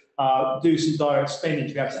to do some direct spending,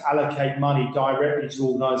 to be able to allocate money directly to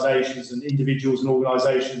organisations and individuals and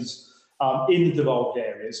organisations in the devolved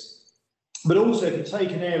areas. But also, if you take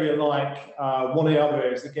an area like one of the other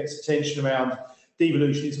areas that gets attention around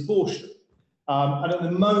devolution is abortion. And at the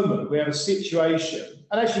moment, we have a situation,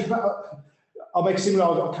 and actually, I'll make a similar,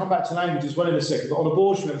 I'll come back to language as well in a second, but on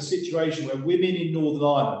abortion, we have a situation where women in Northern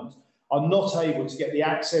Ireland are not able to get the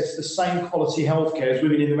access to the same quality healthcare as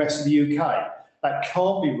women in the rest of the UK. That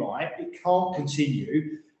can't be right, it can't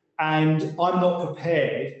continue, and I'm not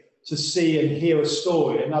prepared to see and hear a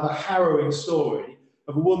story, another harrowing story,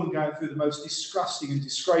 of a woman going through the most disgusting and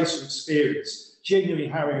disgraceful experience, genuinely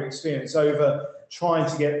harrowing experience over trying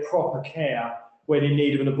to get proper care when in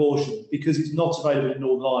need of an abortion because it's not available in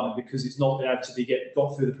Northern Ireland, because it's not been able to be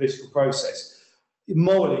got through the political process.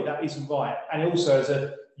 Morally, that isn't right. And also, as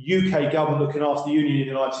a UK government looking after the Union in the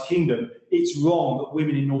United Kingdom, it's wrong that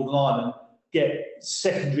women in Northern Ireland get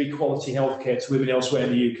secondary quality healthcare to women elsewhere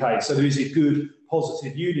in the UK. So there is a good,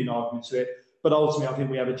 positive union argument to it. But ultimately, I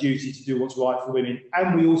think we have a duty to do what's right for women.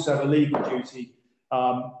 And we also have a legal duty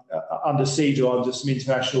under CEDAW, under some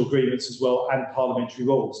international agreements as well, and parliamentary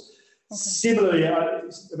rules. Okay. Similarly,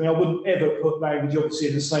 I wouldn't ever put language, obviously,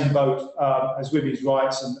 in the same boat as women's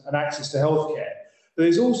rights and access to healthcare. But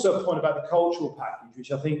there's also a point about the cultural package,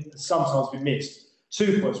 which I think has sometimes been missed.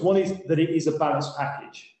 2 points. One is that it is a balanced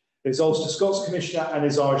package. There's Ulster Scots Commissioner and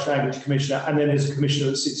there's Irish Language Commissioner, and then there's a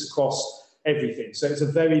commissioner that sits across everything. So it's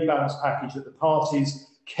a very balanced package that the parties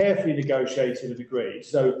carefully negotiated and agreed.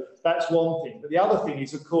 So that's one thing. But the other thing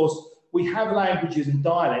is, of course, we have languages and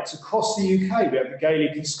dialects across the UK. We have the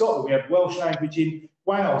Gaelic in Scotland. We have Welsh language in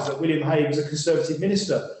Wales that William Hague, as a Conservative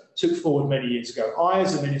minister, took forward many years ago. I,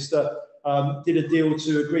 as a minister, did a deal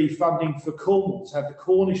to agree funding for Cornwall to have the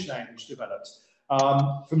Cornish language developed.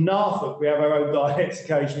 From Norfolk, we have our own dialects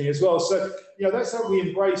occasionally as well. So, that's how we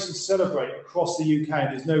embrace and celebrate across the UK. And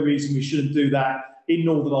there's no reason we shouldn't do that in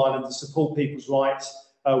Northern Ireland to support people's rights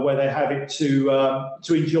where they have it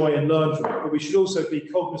to enjoy and learn from it. But we should also be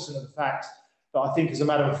cognizant of the fact that I think, as a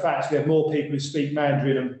matter of fact, we have more people who speak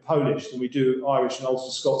Mandarin and Polish than we do Irish and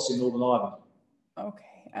Ulster Scots in Northern Ireland. Okay.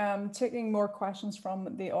 Taking more questions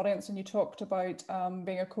from the audience, and you talked about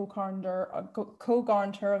being a co-guarantor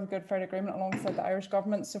of the Good Friday Agreement alongside the Irish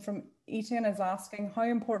government. So from Etienne is asking, how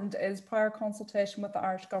important is prior consultation with the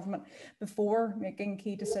Irish government before making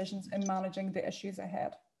key decisions in managing the issues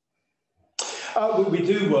ahead? We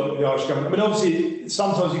do work with the Irish government. I mean, obviously,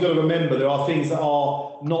 sometimes you've got to remember there are things that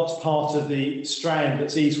are not part of the strand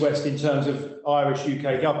that's east-west in terms of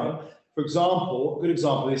Irish-UK government. For example, a good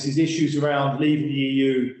example of this is issues around leaving the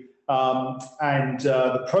EU and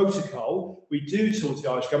the protocol. We do talk to the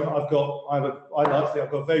Irish government. I like to think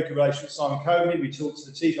I've got a very good relationship with Simon Coveney. We talk to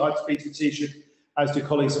the Taoiseach. I speak to the Taoiseach, as do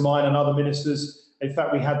colleagues of mine and other ministers. In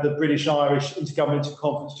fact, we had the British-Irish Intergovernmental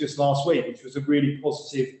Conference just last week, which was a really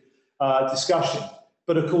positive discussion.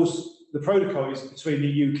 But of course, the protocol is between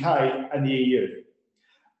the UK and the EU.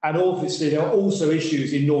 And obviously, there are also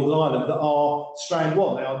issues in Northern Ireland that are strand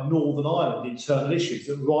one. They are Northern Ireland internal issues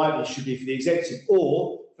that rightly should be for the executive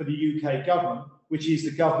or for the UK government, which is the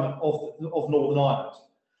government of Northern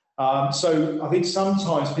Ireland. So I think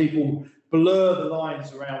sometimes people blur the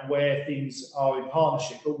lines around where things are in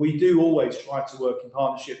partnership, but we do always try to work in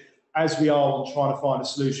partnership, as we are on trying to find a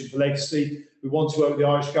solution for legacy. We want to work with the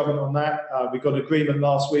Irish government on that. We got an agreement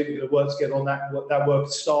last week. We're going to work together on that. That work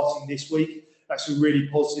is starting this week. that's a really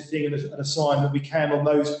positive thing and a sign that we can, on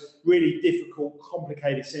those really difficult,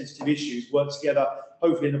 complicated, sensitive issues, work together,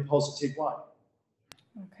 hopefully in a positive way.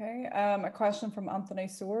 Okay, a question from Anthony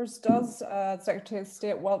Soares. Does the Secretary of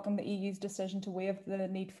State welcome the EU's decision to waive the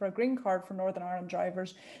need for a green card for Northern Ireland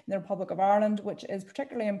drivers in the Republic of Ireland, which is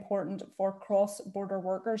particularly important for cross-border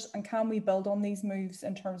workers? And can we build on these moves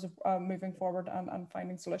in terms of moving forward and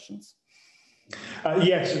finding solutions?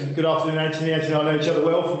 Yes, and good afternoon, Anthony. Anthony and I know each other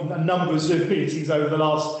well from a number of Zoom meetings over the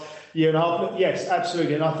last year and a half. Yes,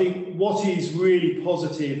 absolutely. And I think what is really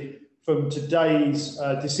positive from today's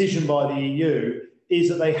decision by the EU is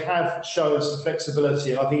that they have shown some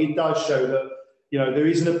flexibility. And I think it does show that, you know, there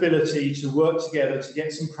is an ability to work together to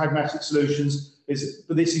get some pragmatic solutions,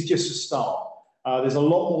 but this is just a start. There's a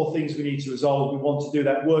lot more things we need to resolve. We want to do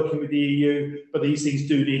that working with the EU, but these things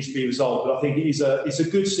do need to be resolved. But I think it's a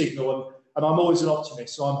good signal, and I'm always an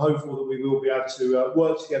optimist, so I'm hopeful that we will be able to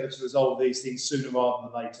work together to resolve these things sooner rather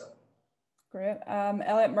than later. Great.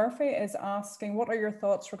 Elliot Murphy is asking, what are your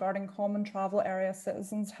thoughts regarding common travel area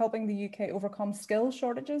citizens helping the UK overcome skill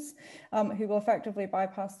shortages, who will effectively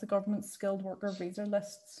bypass the government's skilled worker visa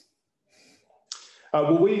lists?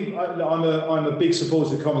 Well, I'm a big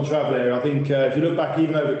supporter of common travel area. I think if you look back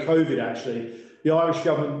even over COVID, actually, the Irish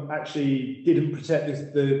government actually didn't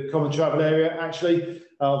protect the common travel area, actually.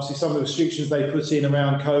 Obviously, some of the restrictions they put in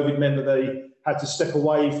around COVID meant that they had to step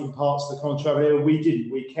away from parts of the common travel area. We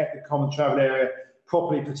didn't. We kept the common travel area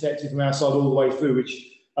properly protected from our side all the way through,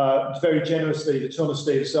 which very generously the Tánaiste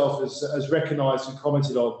State itself has recognised and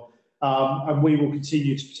commented on. And we will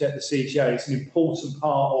continue to protect the CTA. It's an important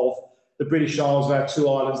part of the British Isles, our two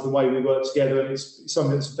islands, the way we work together, and it's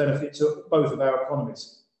something that's a benefit to both of our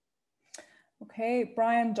economies. Okay,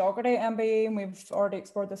 Brian Dougherty, MBE, and we've already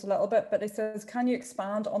explored this a little bit, but he says, can you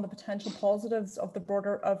expand on the potential positives of the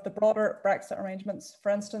broader Brexit arrangements?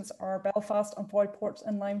 For instance, are Belfast and Foy ports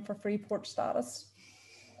in line for free port status?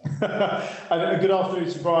 And good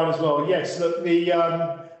afternoon to Brian as well. Yes, look, we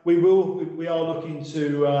are looking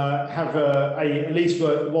to have at least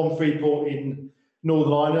one free port in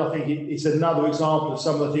Northern Ireland. I think it's another example of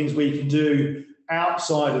some of the things we can do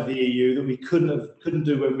outside of the EU that we couldn't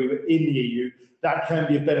do when we were in the EU. That can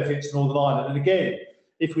be a benefit to Northern Ireland. And again,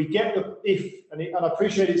 if we get and I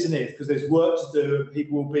appreciate it's an if, because there's work to do and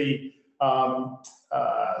people will be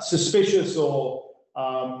suspicious or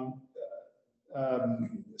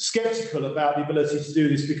sceptical about the ability to do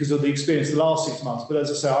this because of the experience of the last 6 months. But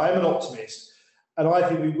as I say, I am an optimist, and I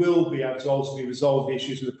think we will be able to ultimately resolve the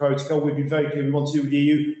issues with the protocol. We've been very clear we want to do with the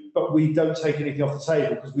EU, but we don't take anything off the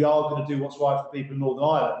table because we are going to do what's right for people in Northern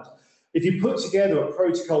Ireland. If you put together a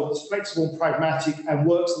protocol that's flexible and pragmatic and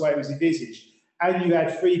works the way it was envisaged, and you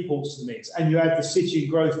add free ports to the mix, and you add the city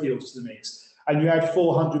and growth deals to the mix, and you add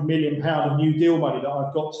 £400 million of new deal money that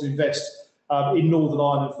I've got to invest in Northern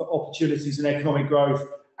Ireland for opportunities and economic growth,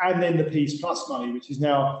 and then the Peace Plus money, which is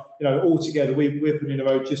now, you know, altogether we're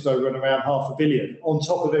putting just over and around £500 million on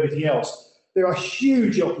top of everything else. There are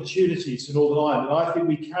huge opportunities for Northern Ireland, and I think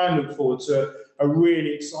we can look forward to a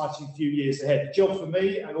really exciting few years ahead. The job for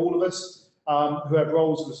me and all of us who have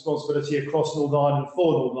roles of responsibility across Northern Ireland and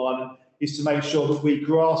for Northern Ireland is to make sure that we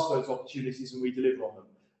grasp those opportunities and we deliver on them.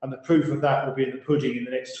 And the proof of that will be in the pudding in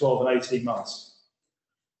the next 12 and 18 months.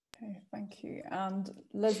 Okay, thank you. And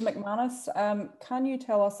Liz McManus, can you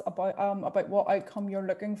tell us about what outcome you're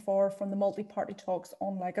looking for from the multi-party talks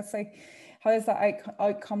on legacy? How is that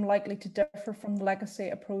outcome likely to differ from the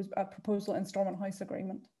legacy proposal in Stormont House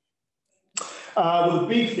agreement? Well, the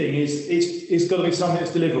big thing is it's got to be something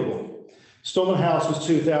that's deliverable. Stormont House was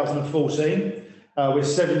 2014. We're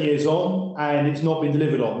 7 years on, and it's not been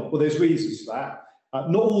delivered on. Well, there's reasons for that.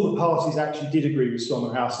 Not all the parties actually did agree with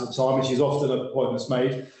Stormont House at the time, which is often a point that's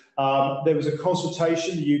made. There was a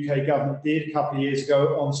consultation the UK government did a couple of years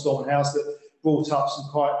ago on Stormont House that brought up some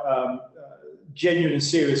quite genuine and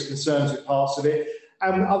serious concerns with parts of it.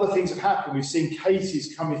 And other things have happened. We've seen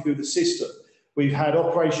cases coming through the system. We've had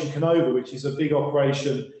Operation Canova, which is a big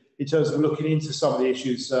operation in terms of looking into some of the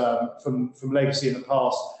issues from legacy in the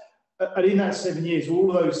past. And in that 7 years,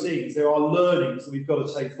 all of those things, there are learnings that we've got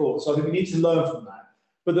to take forward. So I think we need to learn from that.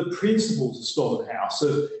 But the principles of Stormont House,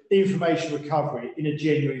 of information recovery in a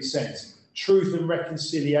genuine sense, truth and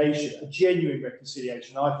reconciliation, a genuine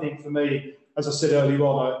reconciliation. I think for me, as I said earlier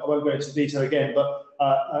on, I won't go into detail again, but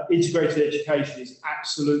integrated education is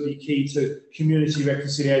absolutely key to community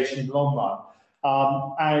reconciliation in the long run.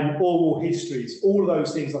 And oral histories, all of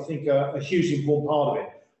those things I think are a hugely important part of it.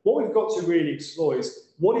 What we've got to really explore is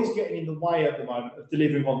what is getting in the way at the moment of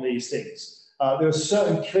delivering on these things. There are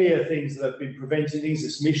certain clear things that have been preventing things.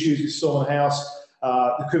 There's some issues with Stormont House.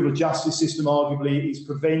 The criminal justice system arguably is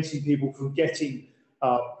preventing people from getting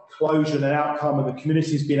closure and an outcome, and the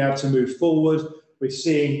community's been able to move forward. We're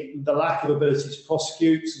seeing the lack of ability to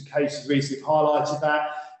prosecute. Some cases recently highlighted that,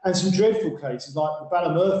 and some dreadful cases like the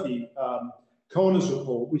Ballymurphy coroner's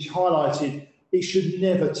report, which highlighted it should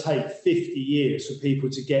never take 50 years for people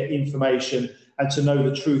to get information and to know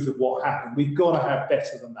the truth of what happened. We've got to have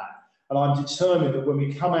better than that. And I'm determined that when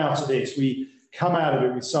we come out of this, we come out of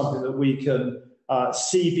it with something that we can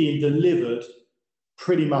see being delivered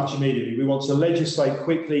pretty much immediately. We want to legislate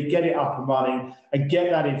quickly, get it up and running, and get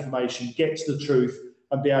that information, get to the truth,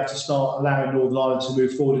 and be able to start allowing Northern Ireland to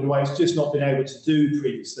move forward in a way it's just not been able to do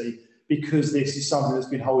previously, because this is something that's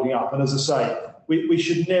been holding up. And as I say, we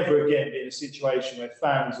should never again be in a situation where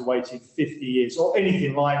families are waiting 50 years or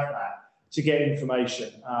anything like that to get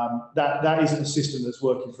information. That isn't a system that's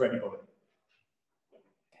working for anybody.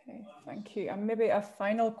 Okay, thank you. And maybe a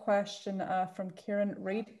final question from Kieran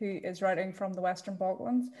Reid, who is writing from the Western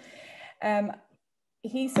Balkans.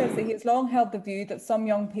 He says that he has long held the view that some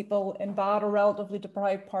young people in bad or relatively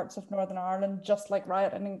deprived parts of Northern Ireland just like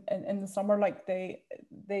rioting in the summer, like they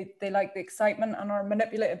like the excitement and are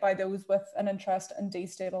manipulated by those with an interest in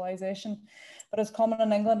destabilisation. But as common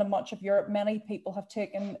in England and much of Europe, many people have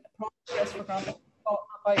taken progress for granted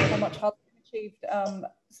about how much has been achieved.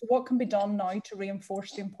 So what can be done now to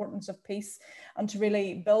reinforce the importance of peace and to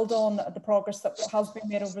really build on the progress that has been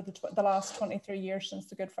made over the last 23 years since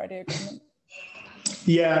the Good Friday Agreement?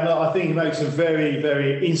 Yeah, no, I think he makes a very,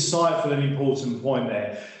 very insightful and important point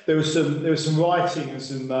there. There was some writing and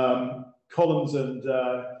some columns and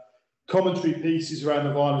commentary pieces around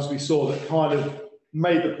the violence we saw that kind of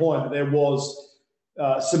made the point that there was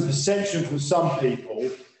some perception from some people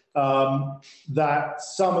that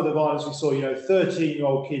some of the violence we saw,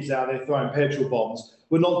 13-year-old kids out there throwing petrol bombs,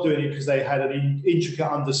 were not doing it because they had an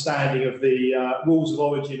intricate understanding of the rules of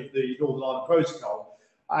origin of the Northern Ireland Protocol,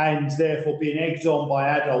 and therefore being egged on by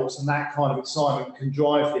adults, and that kind of excitement can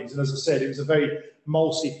drive things. And as I said, it was a very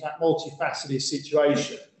multifaceted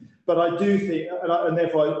situation. But I do think, and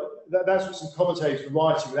therefore that's what some commentators were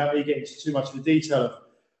writing, without me getting into too much of the detail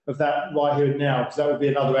of that right here and now, because that would be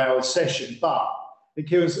another hour's session. But I think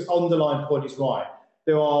Kieran's underlying point is right.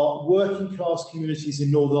 There are working class communities in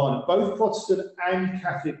Northern Ireland, both Protestant and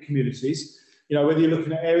Catholic communities, whether you're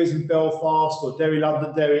looking at areas in Belfast or Derry,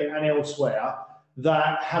 Londonderry and elsewhere,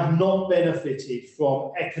 that have not benefited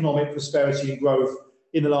from economic prosperity and growth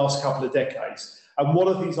in the last couple of decades. And one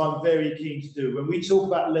of the things I'm very keen to do, when we talk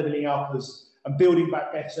about levelling up and building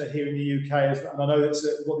back better here in the UK, and I know that's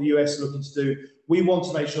what the US is looking to do, we want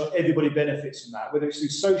to make sure everybody benefits from that, whether it's through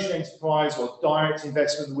social enterprise or direct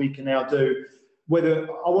investment that we can now do.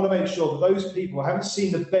 I want to make sure that those people who haven't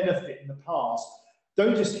seen the benefit in the past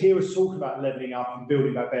don't just hear us talk about levelling up and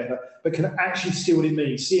building back better, but can actually see what it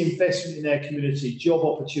means, see investment in their community, job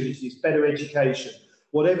opportunities, better education,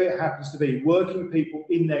 whatever it happens to be. Working with people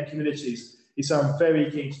in their communities is something I'm very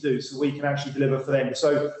keen to do, so we can actually deliver for them.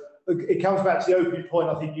 So it comes back to the opening point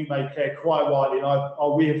I think you made, Keough, quite widely, and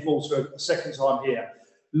I'll reinforce for a second time here.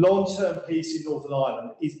 Long-term peace in Northern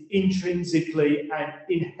Ireland is intrinsically and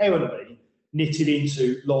inherently knitted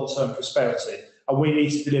into long-term prosperity. And we need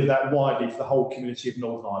to deliver that widely for the whole community of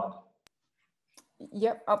Northern Ireland.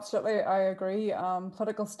 Yep, absolutely. I agree.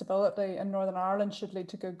 Political stability in Northern Ireland should lead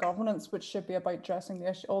to good governance, which should be about addressing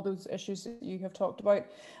all those issues that you have talked about.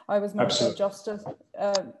 I was Minister of Justice.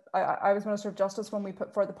 I was Minister of Justice when we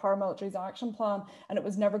put forward the Paramilitaries Action Plan, and it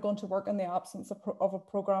was never going to work in the absence of a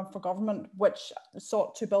programme for government which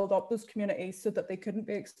sought to build up those communities so that they couldn't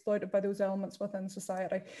be exploited by those elements within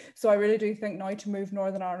society. So I really do think now to move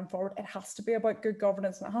Northern Ireland forward, it has to be about good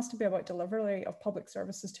governance, and it has to be about delivery of public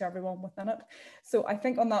services to everyone within it. So I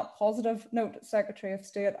think on that positive note, Secretary of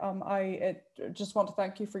State, I just want to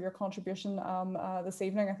thank you for your contribution this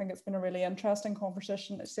evening. I think it's been a really interesting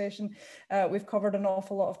conversation. We've covered an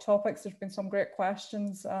awful lot of topics. There's been some great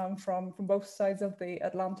questions from both sides of the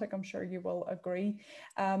Atlantic. I'm sure you will agree.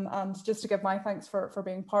 And just to give my thanks for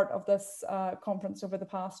being part of this conference over the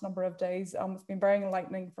past number of days. It's been very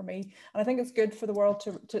enlightening for me. And I think it's good for the world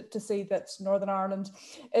to see that Northern Ireland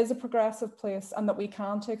is a progressive place and that we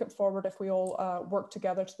can take it forward if we all work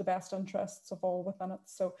together to the best interests of all within it.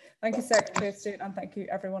 So thank you, Secretary of State, and thank you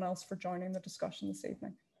everyone else for joining the discussion this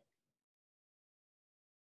evening.